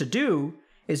managed to do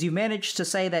is you managed to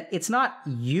say that it's not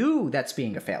you that's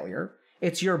being a failure.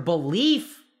 It's your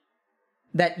belief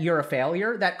that you're a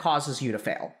failure that causes you to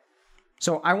fail.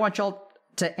 So I want y'all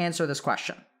to answer this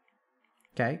question.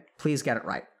 Okay? Please get it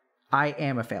right. I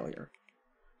am a failure.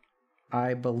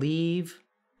 I believe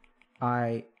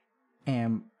I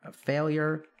am a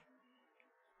failure,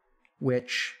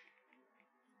 which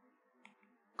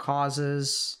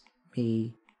causes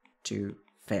me to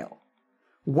fail.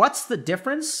 What's the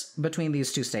difference between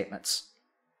these two statements?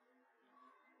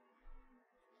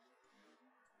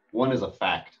 One is a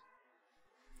fact.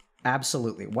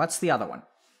 Absolutely. What's the other one?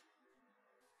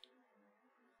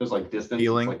 There's like distance,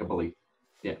 Feeling. it's like a belief.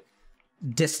 Yeah.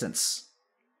 Distance.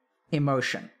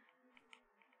 Emotion.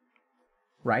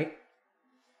 Right?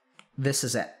 This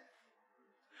is it.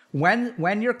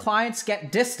 When your clients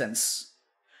get distance,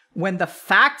 when the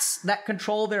facts that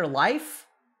control their life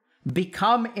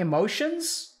become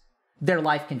emotions, their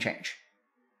life can change.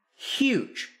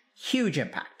 Huge, huge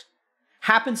impact.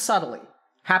 Happens subtly,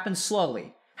 happens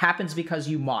slowly, happens because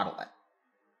you model it.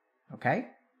 Okay?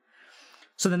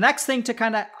 So the next thing to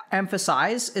kind of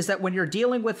emphasize is that when you're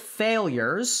dealing with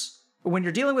failures, when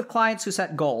you're dealing with clients who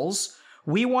set goals,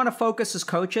 we want to focus as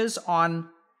coaches on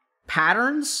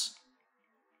patterns,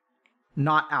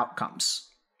 not outcomes.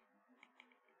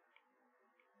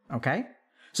 Okay?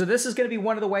 So this is going to be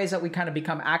one of the ways that we kind of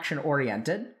become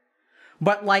action-oriented.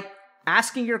 But like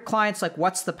asking your clients, like,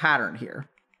 what's the pattern here?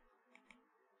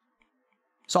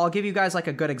 So I'll give you guys like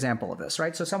a good example of this,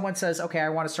 right? So someone says, okay, I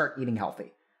want to start eating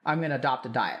healthy. I'm going to adopt a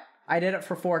diet. I did it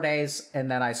for 4 days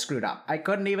and then I screwed up. I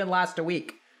couldn't even last a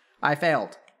week. I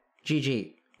failed.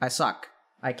 GG. I suck.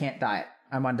 I can't diet.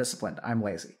 I'm undisciplined. I'm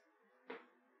lazy.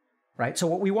 Right? So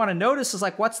what we want to notice is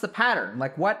like, what's the pattern?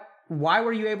 Like why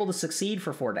were you able to succeed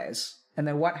for 4 days? And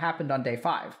then what happened on day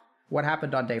 5? What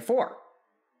happened on day 4?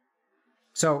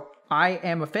 So I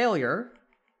am a failure.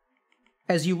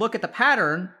 As you look at the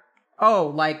pattern, oh,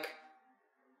 like,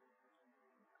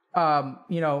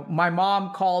 my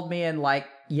mom called me and like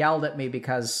yelled at me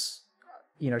because,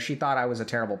 she thought I was a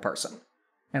terrible person.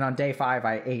 And on day 5,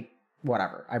 I ate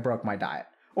whatever. I broke my diet.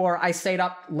 Or I stayed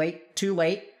up too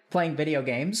late playing video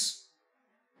games.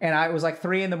 And it was like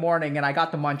 3 a.m. and I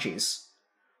got the munchies.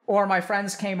 Or my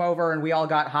friends came over and we all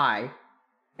got high.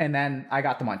 And then I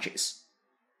got the munchies.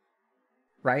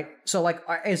 Right? So like,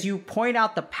 as you point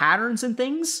out the patterns and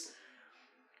things,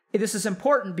 this is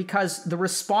important because the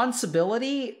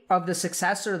responsibility of the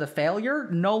success or the failure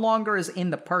no longer is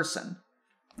in the person.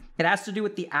 It has to do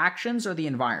with the actions or the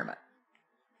environment.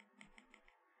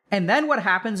 And then what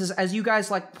happens is as you guys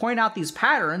like point out these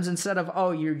patterns instead of,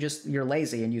 oh, you're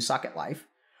lazy and you suck at life.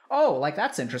 Oh, like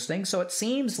that's interesting. So it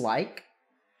seems like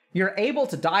you're able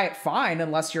to diet fine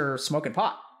unless you're smoking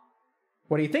pot.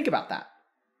 What do you think about that?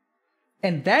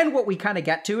 And then what we kind of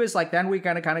get to is like, then we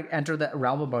kind of enter the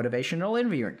realm of motivational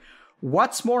interviewing.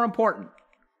 What's more important?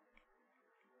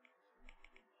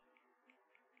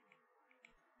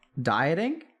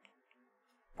 Dieting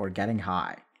or getting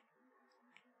high?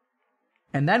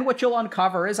 And then what you'll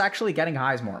uncover is actually getting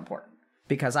high is more important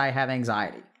because I have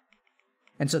anxiety.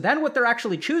 And so then what they're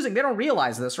actually choosing, they don't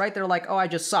realize this, right? They're like, oh, I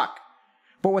just suck.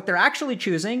 But what they're actually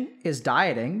choosing is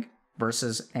dieting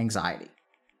versus anxiety.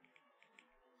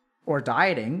 Or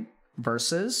dieting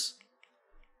versus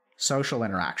social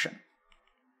interaction.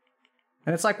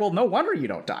 And it's like, well, no wonder you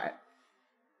don't diet.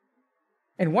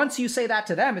 And once you say that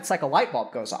to them, it's like a light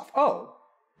bulb goes off. Oh,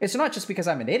 it's not just because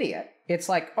I'm an idiot. It's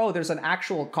like, oh, there's an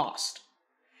actual cost.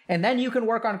 And then you can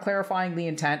work on clarifying the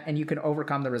intent and you can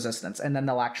overcome the resistance and then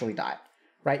they'll actually diet,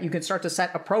 right? You can start to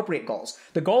set appropriate goals.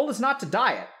 The goal is not to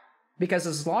diet because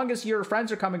as long as your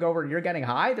friends are coming over and you're getting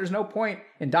high, there's no point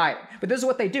in dieting. But this is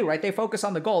what they do, right? They focus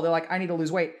on the goal. They're like, I need to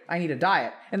lose weight. I need a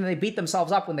diet. And then they beat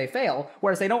themselves up when they fail,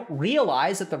 whereas they don't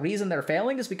realize that the reason they're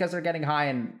failing is because they're getting high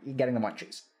and getting the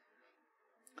munchies.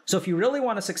 So if you really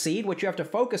want to succeed, what you have to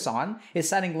focus on is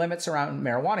setting limits around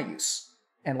marijuana use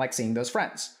and like seeing those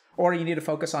friends. Or you need to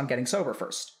focus on getting sober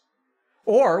first.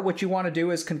 Or what you want to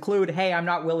do is conclude, hey, I'm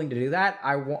not willing to do that.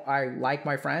 I like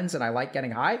my friends and I like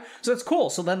getting high. So it's cool.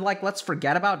 So then like, let's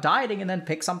forget about dieting and then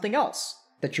pick something else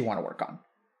that you want to work on.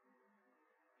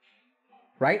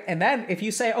 Right? And then if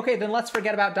you say, okay, then let's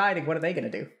forget about dieting, what are they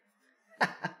going to do?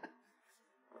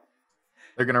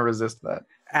 They're going to resist that.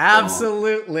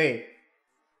 Absolutely.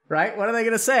 Right? What are they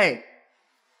going to say?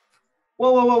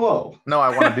 Whoa, whoa, whoa, whoa. No, I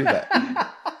want to do that.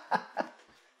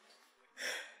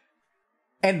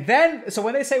 And then, so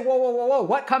when they say, whoa, whoa, whoa, whoa,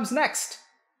 what comes next?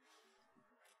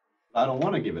 I don't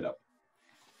want to give it up.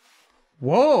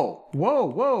 Whoa, whoa,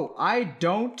 whoa. I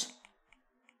don't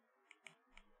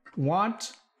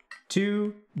want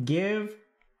to give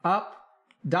up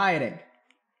dieting.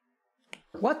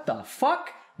 What the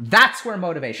fuck? That's where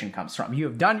motivation comes from. You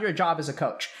have done your job as a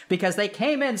coach because they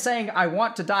came in saying, I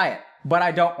want to diet, but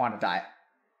I don't want to diet.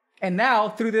 And now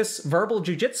through this verbal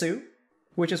jujitsu,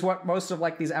 which is what most of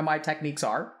like these MI techniques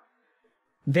are,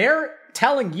 they're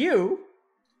telling you,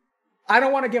 I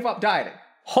don't want to give up dieting.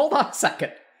 Hold on a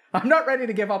second. I'm not ready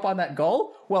to give up on that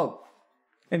goal. Well,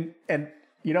 and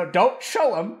don't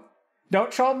show them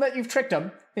that you've tricked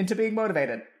them into being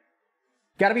motivated.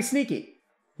 Got to be sneaky.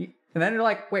 And then you're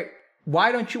like, wait,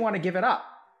 why don't you want to give it up?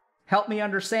 Help me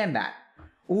understand that.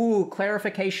 Ooh,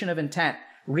 clarification of intent.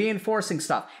 reinforcing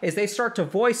stuff, is they start to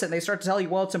voice it and they start to tell you,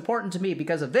 well, it's important to me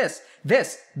because of this.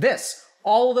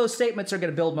 All of those statements are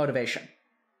going to build motivation.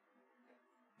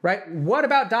 Right? What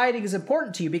about dieting is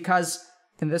important to you? Because,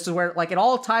 and this is where like it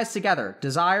all ties together.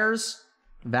 Desires,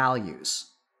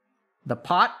 values. The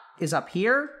pot is up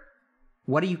here.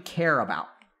 What do you care about?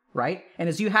 Right? And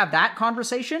as you have that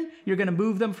conversation, you're going to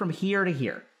move them from here to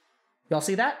here. Y'all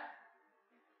see that?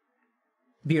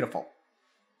 Beautiful.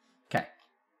 Okay.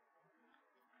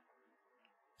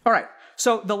 All right.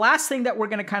 So the last thing that we're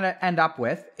going to kind of end up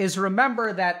with is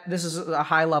remember that this is a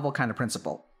high level kind of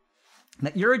principle.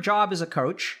 That your job as a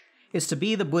coach is to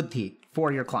be the buddhi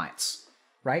for your clients,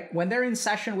 right? When they're in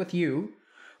session with you,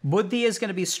 buddhi is going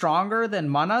to be stronger than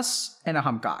manas and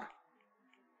ahamkara.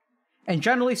 And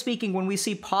generally speaking, when we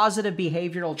see positive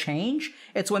behavioral change,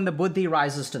 it's when the buddhi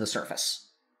rises to the surface.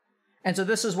 And so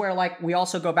this is where like we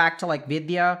also go back to like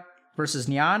vidya versus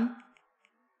jnana,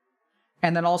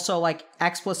 and then also like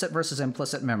explicit versus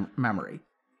implicit memory.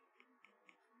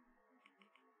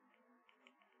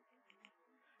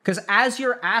 Because as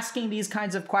you're asking these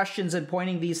kinds of questions and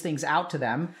pointing these things out to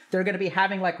them, they're going to be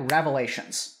having like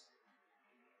revelations.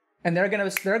 And they're going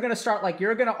to start like,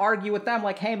 you're going to argue with them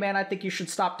like, hey man, I think you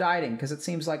should stop dieting because it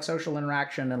seems like social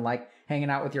interaction and like hanging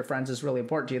out with your friends is really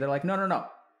important to you. They're like, no,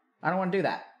 I don't want to do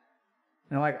that.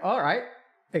 And they're like, all right,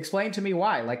 explain to me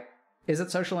why. Like, is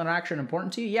it social interaction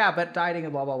important to you? Yeah, but dieting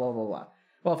and blah, blah, blah, blah, blah.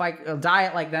 Well, if I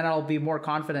diet, like then I'll be more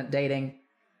confident dating.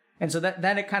 And so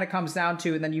then it kind of comes down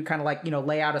to, and then you kind of like,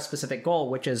 lay out a specific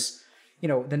goal, which is,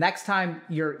 the next time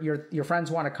your friends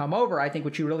want to come over, I think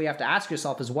what you really have to ask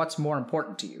yourself is what's more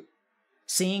important to you?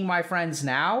 Seeing my friends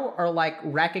now, or like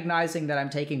recognizing that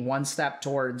I'm taking one step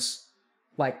towards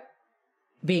like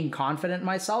being confident in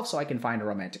myself so I can find a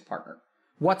romantic partner?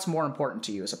 What's more important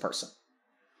to you as a person?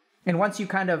 And once you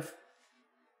kind of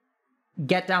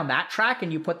get down that track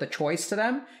and you put the choice to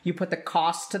them, you put the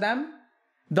cost to them,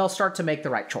 they'll start to make the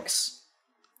right choice.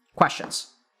 Questions?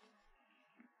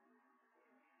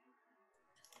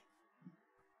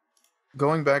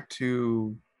 Going back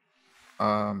to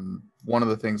one of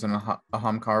the things in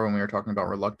Ahamkara when we were talking about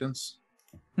reluctance,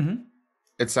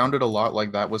 it sounded a lot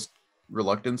like that was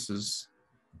reluctance is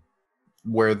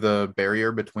where the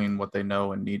barrier between what they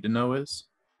know and need to know is.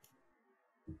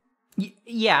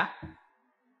 Yeah.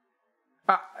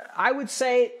 I would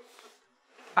say,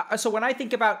 so when I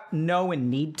think about know and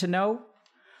need to know,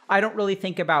 I don't really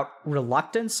think about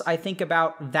reluctance. I think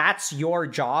about that's your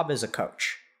job as a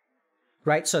coach,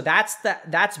 right? So that's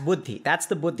buddhi. That's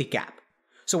the buddhi gap.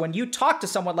 So when you talk to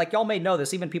someone, like y'all may know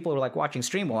this, even people who are like watching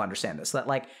stream will understand this, that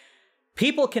like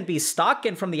people can be stuck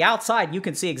and from the outside, you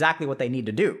can see exactly what they need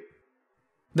to do.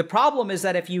 The problem is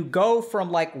that if you go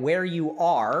from like where you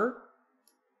are,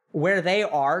 where they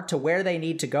are to where they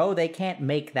need to go, they can't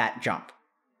make that jump.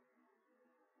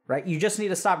 Right? You just need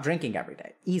to stop drinking every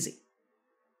day. Easy.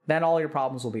 Then all your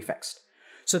problems will be fixed.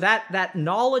 So that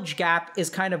knowledge gap is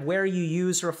kind of where you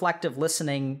use reflective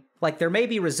listening. Like there may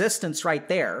be resistance right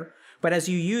there, but as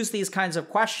you use these kinds of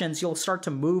questions, you'll start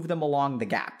to move them along the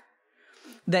gap.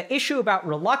 The issue about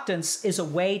reluctance is a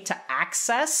way to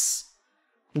access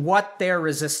what their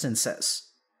resistance is.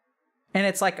 And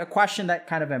it's like a question that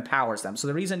kind of empowers them. So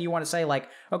the reason you want to say like,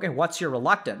 okay, what's your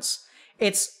reluctance?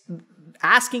 It's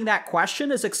asking that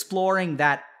question is exploring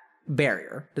that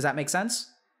barrier. Does that make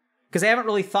sense? Because they haven't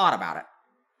really thought about it.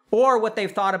 Or what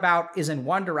they've thought about is in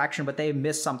one direction, but they've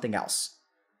missed something else.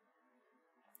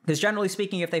 Because generally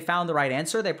speaking, if they found the right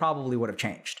answer, they probably would have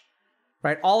changed.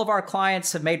 Right? All of our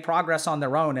clients have made progress on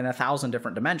their own in 1,000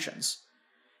 different dimensions.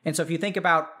 And so if you think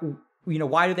about,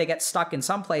 why do they get stuck in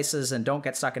some places and don't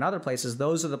get stuck in other places?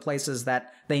 Those are the places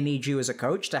that they need you as a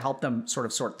coach to help them sort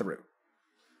of sort through.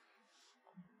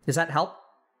 Does that help?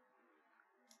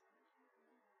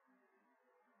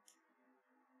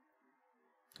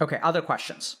 Okay, other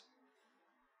questions?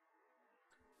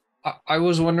 I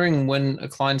was wondering when a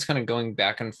client's kind of going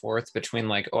back and forth between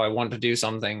like, oh, I want to do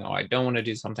something, oh, I don't want to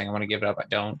do something, I want to give it up, I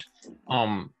don't.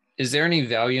 Is there any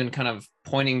value in kind of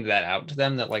pointing that out to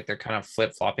them that like they're kind of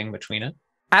flip-flopping between it?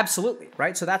 Absolutely,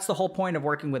 right? So that's the whole point of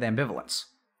working with ambivalence.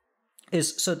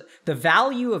 So the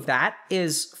value of that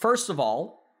is, first of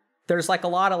all, there's like a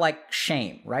lot of like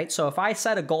shame, right? So if I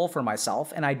set a goal for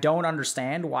myself and I don't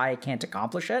understand why I can't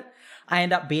accomplish it, I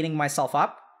end up beating myself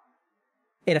up.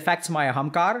 It affects my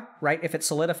ahamkara, right? If it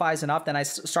solidifies enough, then I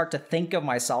start to think of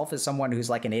myself as someone who's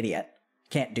like an idiot,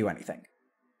 can't do anything.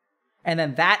 And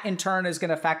then that in turn is going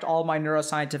to affect all my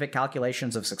neuroscientific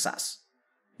calculations of success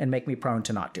and make me prone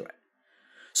to not do it.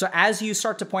 So as you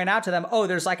start to point out to them, oh,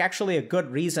 there's like actually a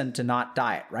good reason to not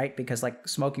diet, right? Because like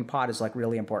smoking pot is like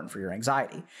really important for your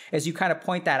anxiety. As you kind of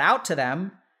point that out to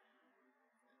them,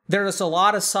 there's a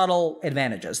lot of subtle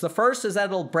advantages. The first is that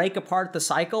it'll break apart the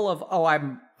cycle of, oh,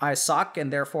 I suck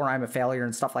and therefore I'm a failure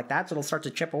and stuff like that. So it'll start to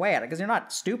chip away at it because you're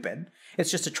not stupid.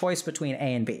 It's just a choice between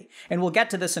A and B. And we'll get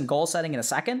to this in goal setting in a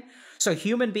second. So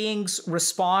human beings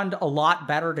respond a lot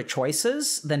better to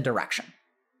choices than direction.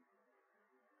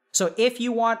 So if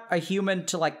you want a human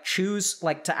to like choose,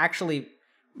 like to actually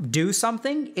do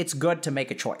something, it's good to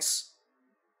make a choice,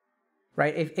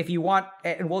 right? If you want,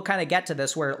 and we'll kind of get to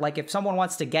this where like if someone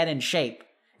wants to get in shape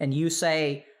and you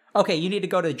say, okay, you need to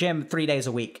go to the gym 3 days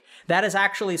a week. That is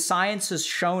actually, science has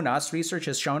shown us, research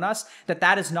has shown us that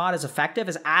that is not as effective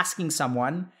as asking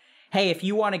someone, hey, if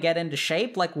you want to get into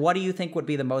shape, like what do you think would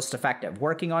be the most effective?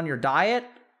 Working on your diet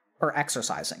or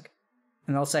exercising?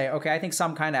 And they'll say, okay, I think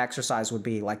some kind of exercise would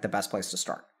be like the best place to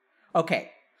start.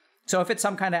 Okay, so if it's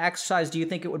some kind of exercise, do you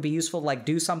think it would be useful to like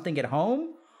do something at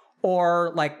home?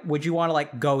 Or like, would you want to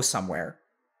like go somewhere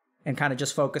and kind of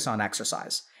just focus on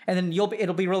exercise? And then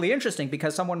it'll be really interesting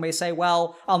because someone may say,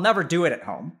 well, I'll never do it at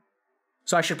home,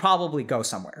 so I should probably go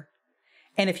somewhere.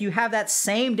 And if you have that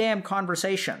same damn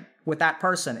conversation with that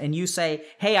person and you say,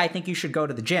 hey, I think you should go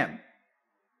to the gym,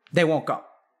 they won't go.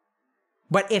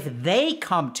 But if they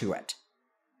come to it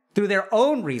through their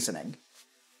own reasoning,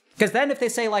 because then if they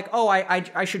say like, oh,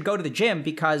 I should go to the gym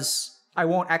because I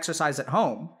won't exercise at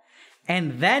home,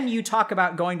 and then you talk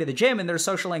about going to the gym and their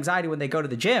social anxiety when they go to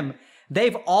the gym,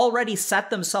 they've already set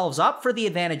themselves up for the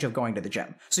advantage of going to the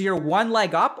gym. So you're one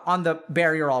leg up on the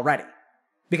barrier already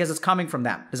because it's coming from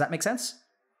them. Does that make sense?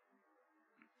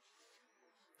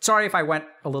 Sorry if I went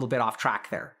a little bit off track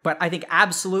there, but I think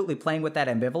absolutely playing with that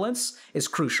ambivalence is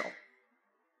crucial.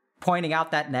 Pointing out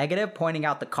that negative, pointing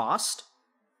out the cost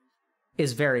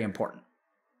is very important.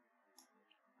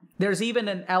 There's even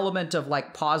an element of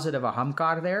like positive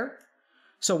Ahamkara there.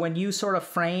 So when you sort of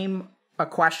frame a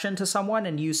question to someone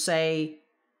and you say,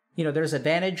 you know, there's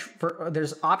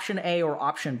option A or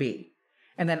option B.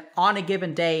 And then on a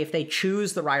given day, if they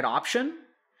choose the right option,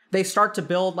 they start to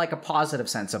build like a positive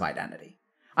sense of identity.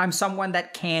 I'm someone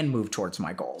that can move towards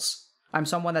my goals. I'm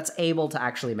someone that's able to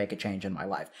actually make a change in my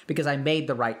life because I made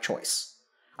the right choice.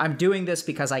 I'm doing this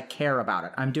because I care about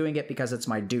it. I'm doing it because it's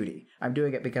my duty. I'm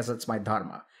doing it because it's my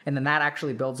dharma. And then that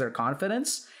actually builds their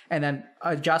confidence and then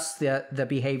adjusts the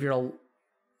behavioral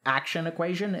action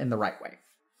equation in the right way.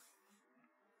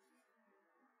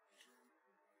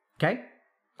 Okay?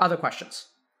 Other questions?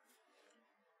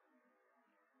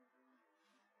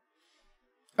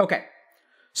 Okay.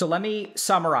 So let me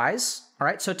summarize. All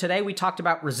right. So today we talked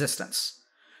about resistance.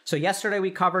 So yesterday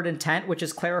we covered intent, which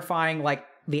is clarifying like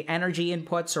the energy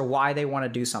inputs or why they want to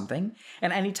do something.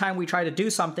 And anytime we try to do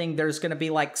something, there's going to be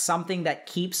like something that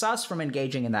keeps us from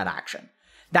engaging in that action.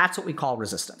 That's what we call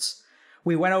resistance.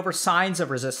 We went over signs of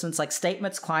resistance, like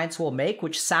statements clients will make,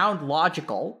 which sound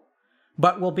logical,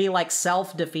 but will be like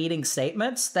self-defeating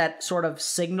statements that sort of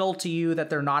signal to you that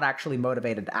they're not actually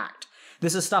motivated to act.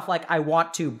 This is stuff like, I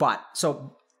want to, but.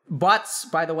 So buts,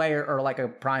 by the way, are like a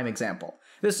prime example.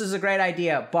 This is a great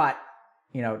idea, but,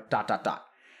 you know, ...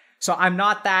 So I'm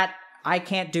not that, I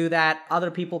can't do that, other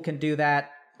people can do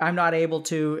that, I'm not able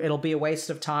to, it'll be a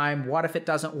waste of time, what if it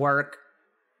doesn't work?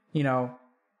 You know,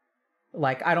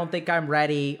 like, I don't think I'm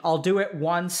ready, I'll do it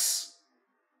once.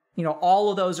 You know,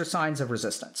 all of those are signs of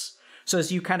resistance. So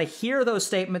as you kind of hear those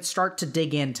statements, start to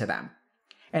dig into them.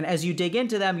 And as you dig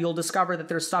into them, you'll discover that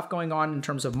there's stuff going on in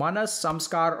terms of manas,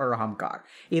 samskar, or ahamkara.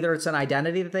 Either it's an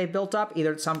identity that they've built up,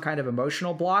 either it's some kind of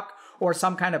emotional block, or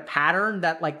some kind of pattern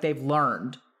that like they've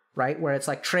learned, right? Where it's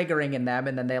like triggering in them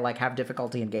and then they like have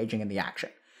difficulty engaging in the action.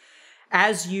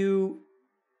 As you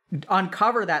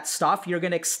uncover that stuff, you're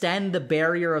going to extend the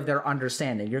barrier of their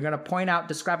understanding. You're going to point out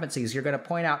discrepancies. You're going to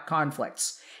point out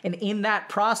conflicts. And in that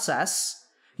process,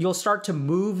 you'll start to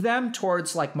move them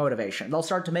towards like motivation. They'll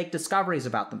start to make discoveries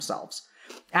about themselves.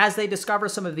 As they discover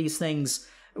some of these things,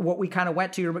 what we kind of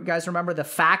went to, you guys remember the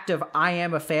fact of I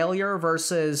am a failure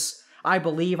versus I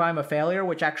believe I'm a failure,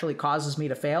 which actually causes me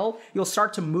to fail. You'll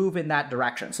start to move in that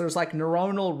direction. So there's like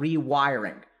neuronal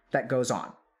rewiring that goes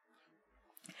on.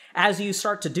 As you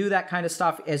start to do that kind of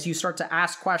stuff, as you start to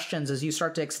ask questions, as you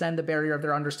start to extend the barrier of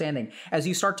their understanding, as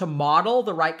you start to model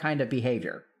the right kind of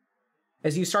behavior,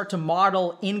 as you start to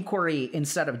model inquiry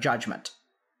instead of judgment,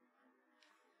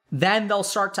 then they'll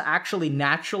start to actually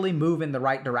naturally move in the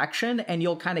right direction and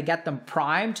you'll kind of get them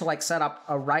primed to like set up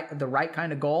the right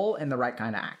kind of goal and the right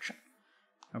kind of action.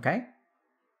 Okay?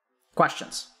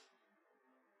 Questions?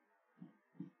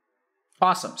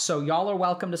 Awesome. So y'all are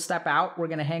welcome to step out. We're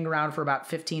going to hang around for about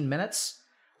 15 minutes.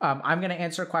 I'm going to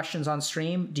answer questions on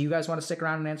stream. Do you guys want to stick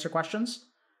around and answer questions?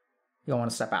 You'll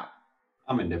want to step out.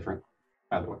 I'm indifferent,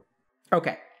 by the way.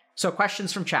 Okay. So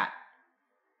questions from chat.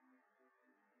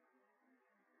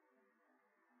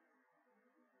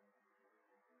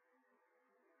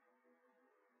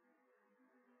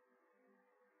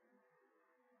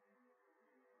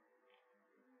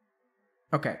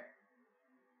 Okay.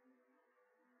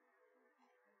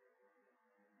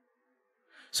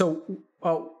 So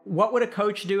what would a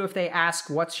coach do if they ask,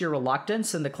 what's your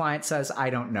reluctance? And the client says, I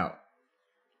don't know.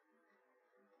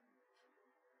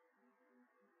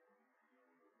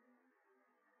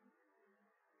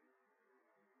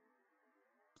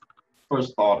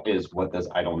 First thought is, what does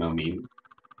I don't know mean?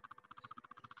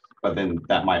 But then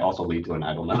that might also lead to an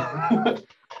I don't know.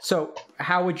 So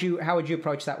how would you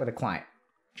approach that with a client,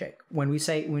 Jake? When you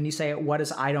say, what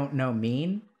does I don't know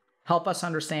mean? Help us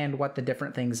understand what the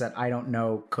different things that I don't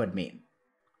know could mean.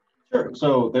 Sure.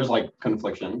 So there's like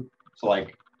confliction. So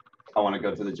like, I want to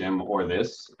go to the gym or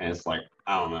this, and it's like,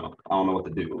 I don't know what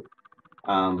to do.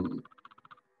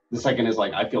 The second is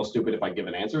like, I feel stupid if I give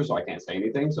an answer, so I can't say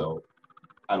anything. So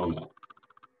I don't know.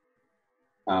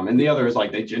 And the other is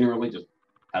like, they genuinely just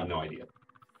have no idea.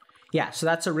 Yeah, so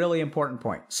that's a really important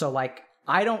point. So like,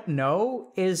 I don't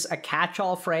know is a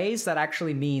catch-all phrase that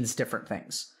actually means different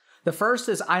things. The first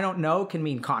is I don't know can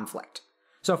mean conflict.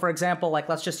 So for example, like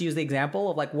let's just use the example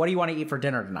of like, what do you want to eat for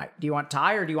dinner tonight? Do you want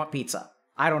Thai or do you want pizza?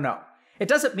 I don't know. It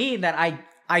doesn't mean that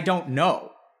I don't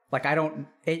know. Like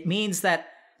it means that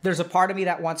there's a part of me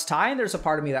that wants Thai and there's a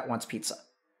part of me that wants pizza,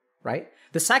 right?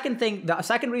 The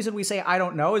second reason we say I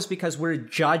don't know is because we're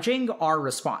judging our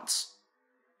response.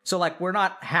 So like we're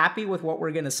not happy with what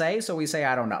we're going to say, so we say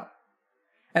I don't know.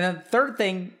 And then the third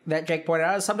thing that Jake pointed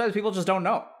out is sometimes people just don't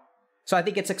know. So I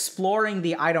think it's exploring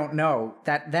the I don't know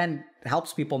that then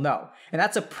helps people know. And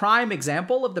that's a prime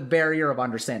example of the barrier of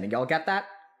understanding. Y'all get that?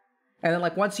 And then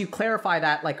like once you clarify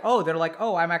that, like, oh, they're like,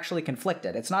 oh, I'm actually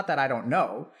conflicted. It's not that I don't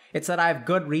know. It's that I have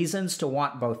good reasons to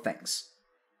want both things.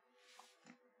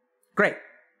 Great.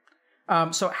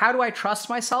 So how do I trust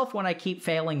myself when I keep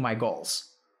failing my goals?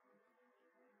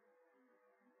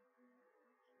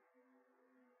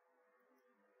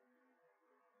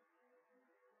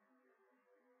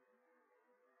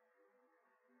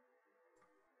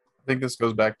 I think this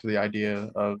goes back to the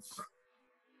idea of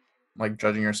like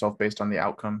judging yourself based on the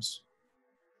outcomes.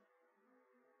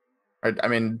 Right? I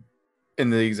mean, in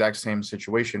the exact same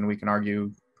situation, we can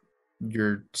argue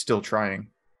you're still trying.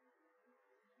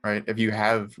 Right? If you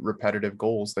have repetitive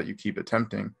goals that you keep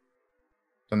attempting,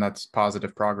 then that's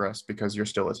positive progress because you're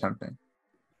still attempting.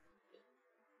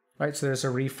 Right, so there's a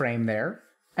reframe there.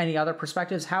 Any other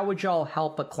perspectives? How would y'all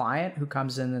help a client who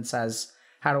comes in and says,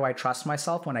 how do I trust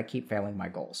myself when I keep failing my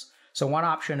goals? So one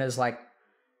option is like,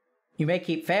 you may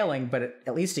keep failing, but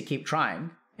at least you keep trying.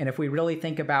 And if we really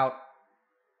think about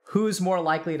who's more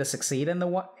likely to succeed in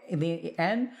the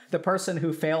end, the person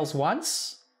who fails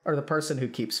once or the person who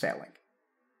keeps failing?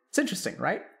 It's interesting,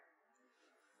 right?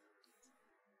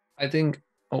 I think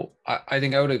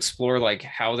I would explore like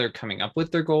how they're coming up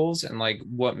with their goals and like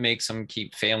what makes them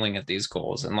keep failing at these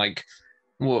goals and like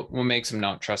what makes them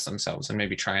not trust themselves and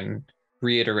maybe try and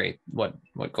reiterate what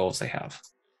goals they have.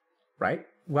 Right?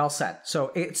 Well said.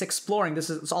 So it's exploring.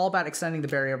 It's all about extending the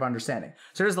barrier of understanding.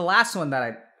 So here's the last one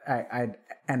that I'd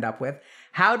end up with.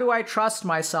 How do I trust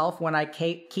myself when I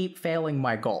keep failing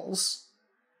my goals?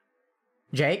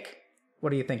 Jake,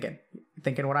 what are you thinking? You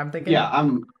thinking what I'm thinking? Yeah,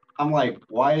 I'm like,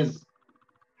 why is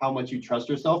how much you trust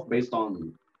yourself based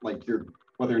on like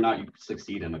whether or not you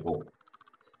succeed in a goal?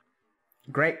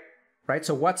 Great. Right?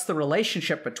 So what's the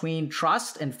relationship between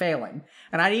trust and failing?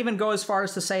 And I'd even go as far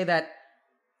as to say that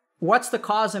what's the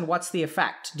cause and what's the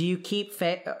effect? Do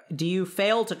you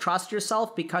fail to trust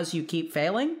yourself because you keep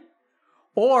failing?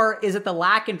 Or is it the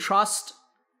lack of trust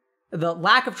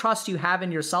you have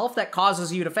in yourself that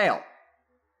causes you to fail?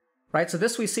 Right? So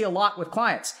this we see a lot with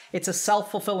clients. It's a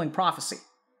self-fulfilling prophecy.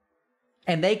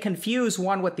 And they confuse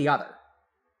one with the other.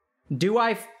 Do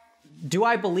I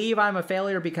believe I'm a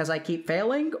failure because I keep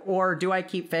failing? Or do I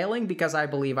keep failing because I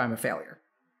believe I'm a failure?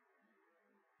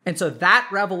 And so that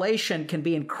revelation can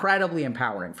be incredibly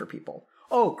empowering for people.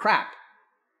 Oh, crap.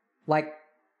 Like,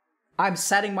 I'm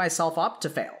setting myself up to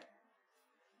fail.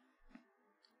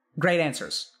 Great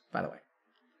answers, by the way.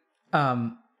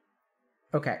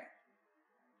 Okay.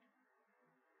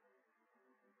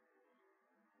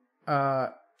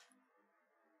 I'm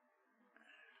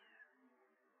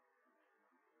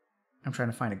trying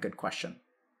to find a good question.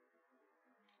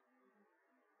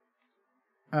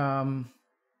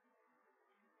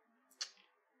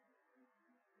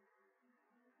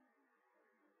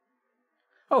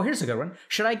 Oh, here's a good one.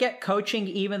 Should I get coaching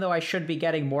even though I should be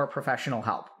getting more professional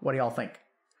help? What do y'all think?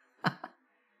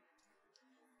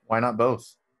 Why not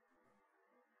both?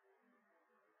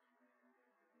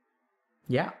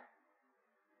 Yeah.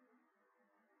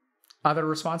 Other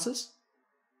responses?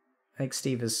 I think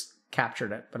Steve has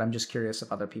captured it, but I'm just curious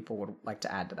if other people would like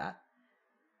to add to that.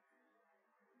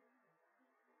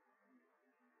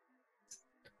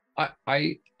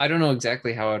 I don't know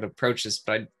exactly how I'd approach this,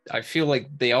 but I feel like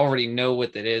they already know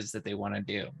what it is that they want to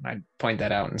do. I'd point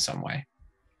that out in some way.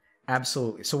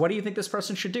 Absolutely. So what do you think this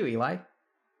person should do, Eli?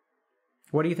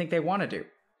 What do you think they want to do?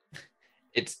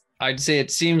 I'd say it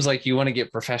seems like you want to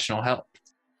get professional help.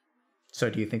 So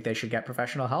do you think they should get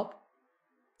professional help?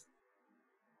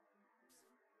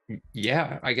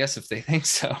 Yeah, I guess if they think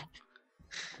so.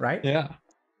 Right? Yeah.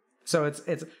 So it's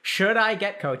should I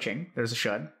get coaching? There's a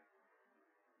should.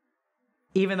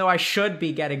 Even though I should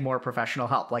be getting more professional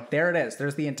help. Like, there it is.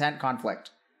 There's the intent conflict.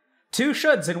 2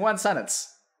 shoulds in one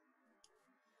sentence.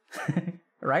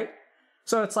 Right?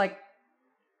 So it's like,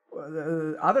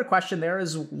 the other question there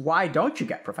is, why don't you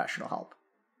get professional help?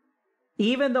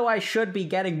 Even though I should be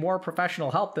getting more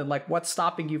professional help, then like, what's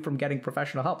stopping you from getting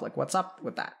professional help? Like, what's up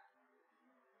with that?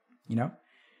 You know?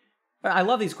 I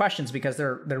love these questions because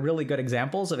they're really good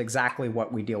examples of exactly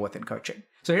what we deal with in coaching.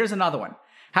 So here's another one.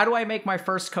 How do I make my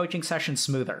first coaching session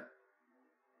smoother?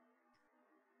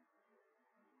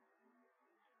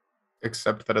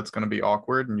 Except that it's going to be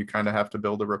awkward and you kind of have to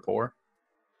build a rapport.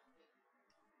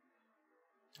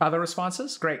 Other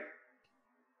responses? Great.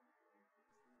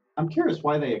 I'm curious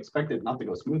why they expect it not to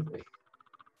go smoothly.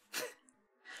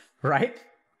 Right?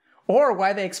 Or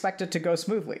why they expect it to go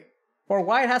smoothly. Or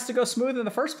why it has to go smooth in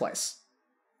the first place.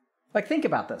 Like, think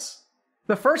about this.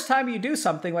 The first time you do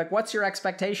something, like, what's your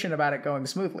expectation about it going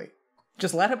smoothly?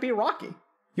 Just let it be rocky.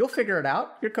 You'll figure it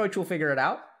out. Your coach will figure it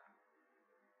out.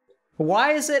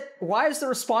 Why is the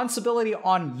responsibility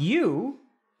on you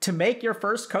to make your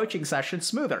first coaching session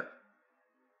smoother?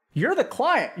 You're the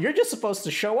client. You're just supposed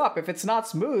to show up. If it's not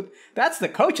smooth, that's the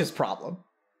coach's problem.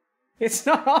 It's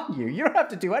not on you. You don't have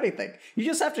to do anything. You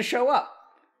just have to show up.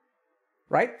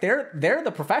 Right? They're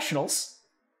the professionals.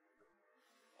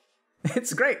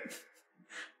 It's great.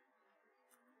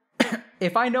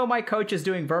 If I know my coach is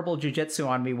doing verbal jujitsu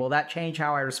on me, will that change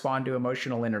how I respond to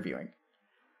emotional interviewing?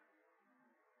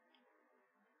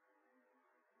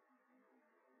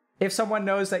 If someone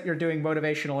knows that you're doing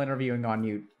motivational interviewing on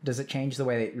you, does it change the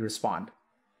way that you respond?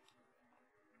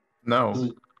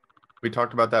 No. We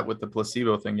talked about that with the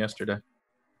placebo thing yesterday.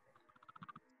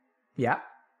 Yeah.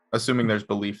 Assuming there's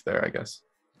belief there, I guess.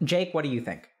 Jake, what do you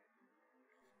think?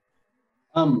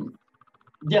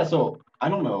 Yeah, so I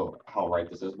don't know how right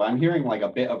this is, but I'm hearing like a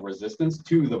bit of resistance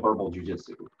to the verbal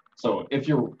jujitsu. So if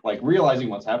you're like realizing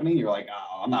what's happening, you're like,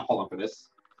 oh, I'm not falling for this.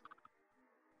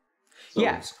 So,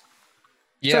 Yes.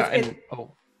 Yeah.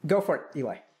 So go for it,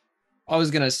 Eli. I was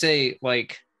going to say,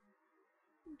 like,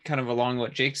 kind of along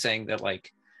what Jake's saying, that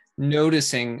like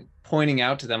noticing, pointing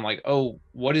out to them like, oh,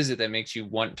 what is it that makes you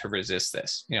want to resist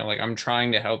this? You know, like, I'm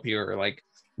trying to help you, or like,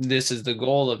 this is the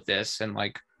goal of this. And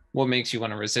like, what makes you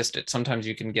want to resist it? Sometimes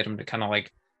you can get them to kind of like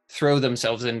throw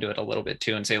themselves into it a little bit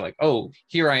too and say like, oh,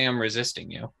 here I am resisting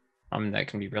you. That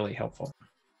can be really helpful.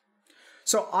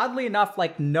 So oddly enough,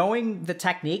 like, knowing the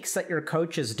techniques that your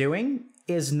coach is doing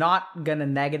is not going to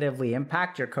negatively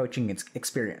impact your coaching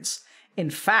experience. In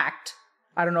fact,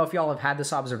 I don't know if y'all have had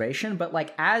this observation, but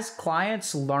like, as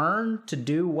clients learn to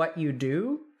do what you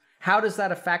do, how does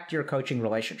that affect your coaching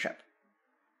relationship?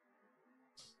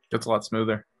 It's a lot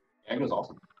smoother. yeah, it was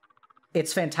awesome.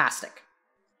 It's fantastic,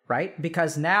 right?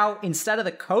 Because now, instead of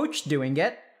the coach doing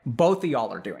it, both of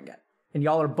y'all are doing it. And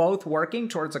y'all are both working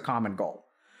towards a common goal.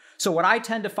 So what I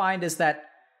tend to find is that,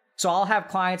 so I'll have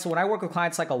clients, when I work with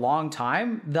clients like a long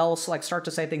time, they'll like start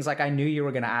to say things like, I knew you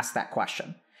were going to ask that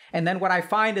question. And then what I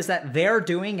find is that they're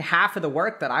doing half of the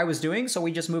work that I was doing, so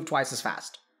we just move twice as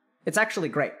fast. It's actually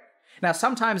great. Now,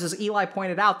 sometimes, as Eli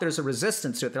pointed out, there's a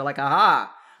resistance to it. They're like,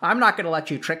 aha, I'm not going to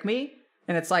let you trick me.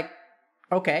 And it's like,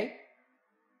 okay.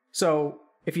 So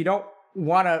if you don't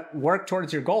want to work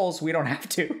towards your goals, we don't have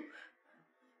to.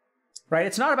 Right?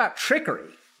 It's not about trickery.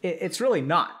 It's really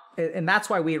not. And that's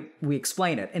why we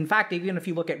explain it. In fact, even if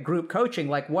you look at group coaching,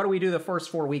 like, what do we do the first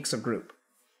 4 weeks of group?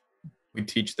 We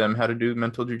teach them how to do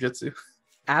mental jujitsu.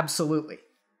 Absolutely.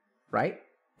 Right?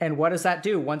 And what does that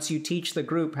do once you teach the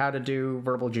group how to do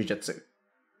verbal jujitsu?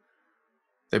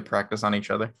 They practice on each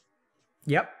other.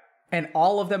 Yep. And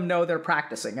all of them know they're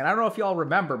practicing. And I don't know if y'all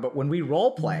remember, but when we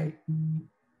role play,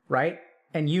 right?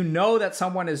 And you know that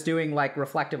someone is doing like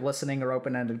reflective listening or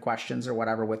open-ended questions or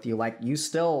whatever with you, like, you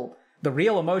still, the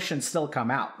real emotions still come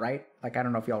out, right? Like, I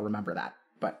don't know if y'all remember that,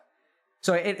 but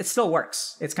So it still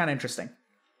works. It's kind of interesting.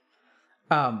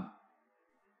 All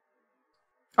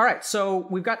right, so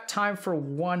we've got time for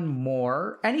one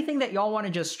more. Anything that y'all want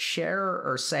to just share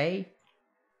or say?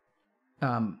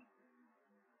 You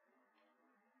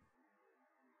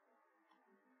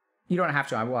don't have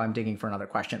to while I'm digging for another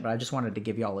question, but I just wanted to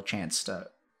give y'all a chance to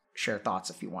share thoughts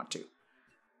if you want to.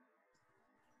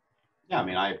 Yeah, I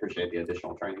mean, I appreciate the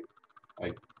additional training.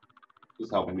 Like,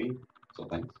 it's helping me, so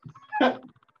thanks.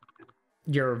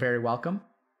 You're very welcome.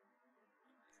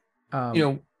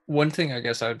 One thing I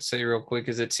guess I would say real quick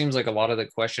is it seems like a lot of the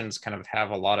questions kind of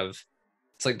have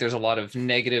it's like there's a lot of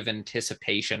negative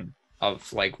anticipation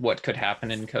of like what could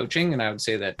happen in coaching. And I would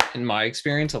say that in my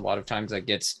experience, a lot of times that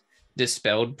gets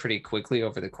dispelled pretty quickly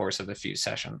over the course of a few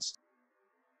sessions.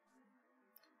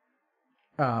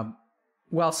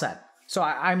 Well said. So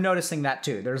I'm noticing that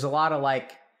too. There's a lot of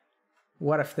like,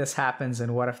 what if this happens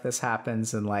and what if this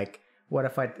happens and like, what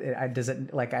if I does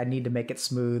it like I need to make it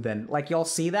smooth and like y'all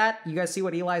see that? You guys see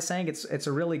what Eli's saying? It's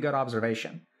a really good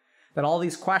observation that all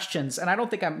these questions, and I don't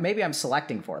think maybe I'm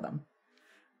selecting for them,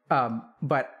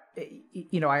 but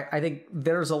I think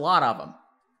there's a lot of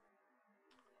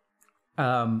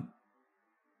them.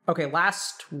 Okay,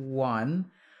 last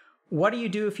one. What do you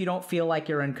do if you don't feel like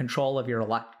you're in control of your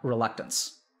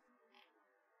reluctance?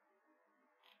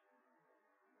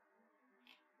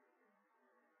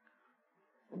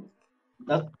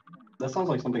 That sounds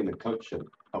like something the coach should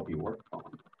help you work on.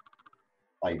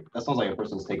 Like, that sounds like a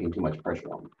person's taking too much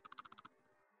pressure on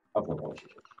of the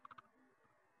relationship.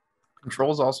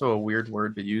 Control is also a weird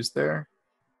word to use there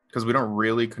because we don't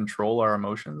really control our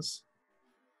emotions.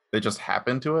 They just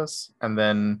happen to us, and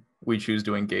then we choose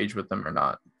to engage with them or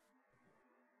not.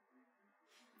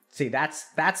 See, that's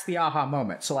the aha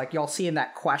moment. So like y'all see in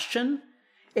that question,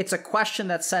 it's a question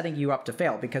that's setting you up to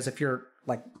fail, because if you're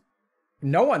like,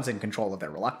 no one's in control of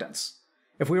their reluctance.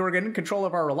 If we were in control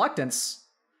of our reluctance,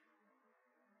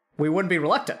 we wouldn't be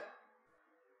reluctant,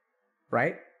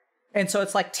 right? And so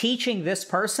it's like teaching this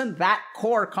person that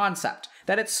core concept,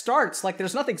 that it starts like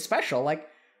there's nothing special. Like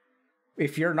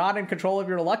if you're not in control of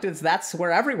your reluctance, that's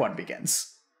where everyone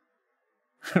begins,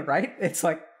 right? It's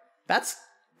like, that's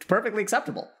perfectly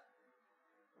acceptable.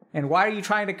 And why are you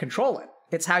trying to control it?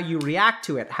 It's how you react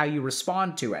to it, how you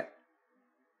respond to it,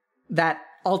 that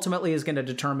ultimately is going to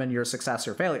determine your success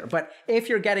or failure. But if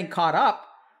you're getting caught up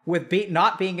with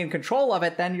not being in control of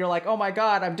it, then you're like, oh my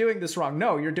God, I'm doing this wrong.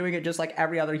 No, you're doing it just like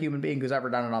every other human being who's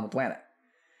ever done it on the planet.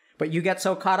 But you get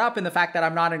so caught up in the fact that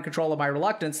I'm not in control of my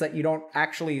reluctance that you don't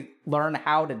actually learn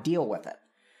how to deal with it.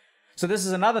 So this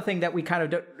is another thing that we kind of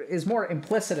do, is more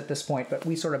implicit at this point, but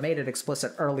we sort of made it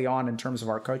explicit early on in terms of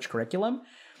our coach curriculum,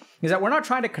 is that we're not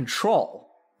trying to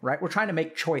control, right? We're trying to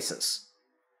make choices.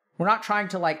 We're not trying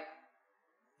to like,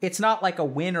 it's not like a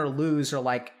win or lose or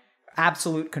like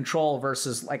absolute control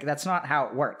versus like, that's not how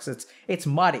it works. It's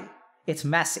muddy. It's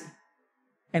messy.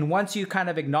 And once you kind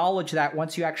of acknowledge that,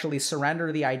 once you actually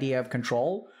surrender the idea of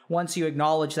control, once you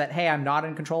acknowledge that, hey, I'm not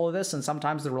in control of this, and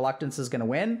sometimes the reluctance is going to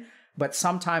win, but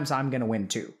sometimes I'm going to win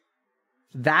too.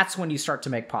 That's when you start to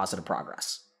make positive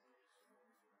progress.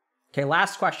 Okay,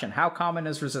 last question. How common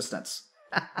is resistance?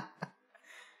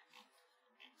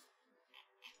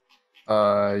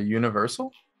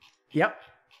 Universal? Yep.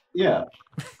 Yeah.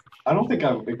 I don't think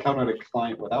I've encountered a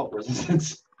client without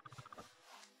resistance.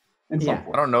 In some I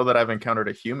form. don't know that I've encountered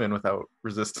a human without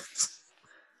resistance.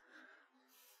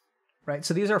 Right.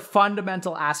 So these are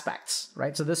fundamental aspects,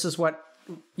 right? So this is what,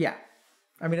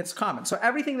 I mean, it's common. So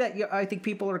everything that I think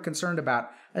people are concerned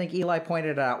about, I think Eli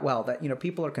pointed out well, that,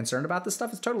 people are concerned about this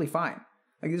stuff is totally fine.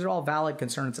 Like these are all valid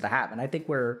concerns to have. And I think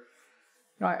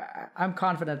I'm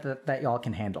confident that y'all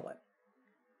can handle it.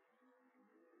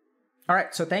 All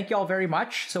right. So thank y'all very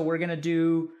much. So we're going to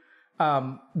do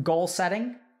goal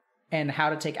setting and how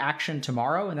to take action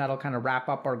tomorrow. And that'll kind of wrap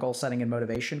up our goal setting and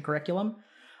motivation curriculum.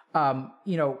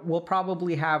 We'll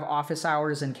probably have office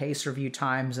hours and case review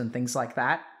times and things like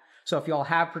that. So if y'all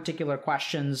have particular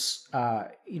questions,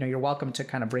 you're welcome to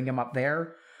kind of bring them up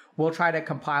there. We'll try to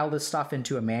compile this stuff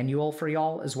into a manual for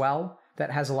y'all as well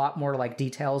that has a lot more like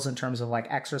details in terms of like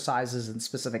exercises and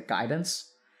specific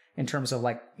guidance in terms of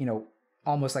like,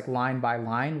 almost like line by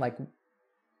line, like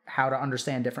how to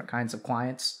understand different kinds of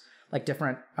clients, like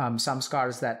different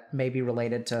scars that may be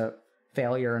related to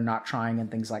failure and not trying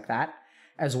and things like that,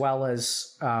 as well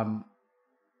as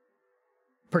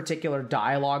particular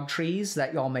dialogue trees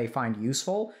that y'all may find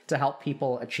useful to help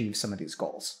people achieve some of these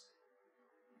goals.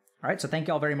 All right, so thank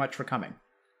y'all very much for coming. And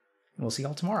we'll see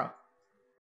y'all tomorrow.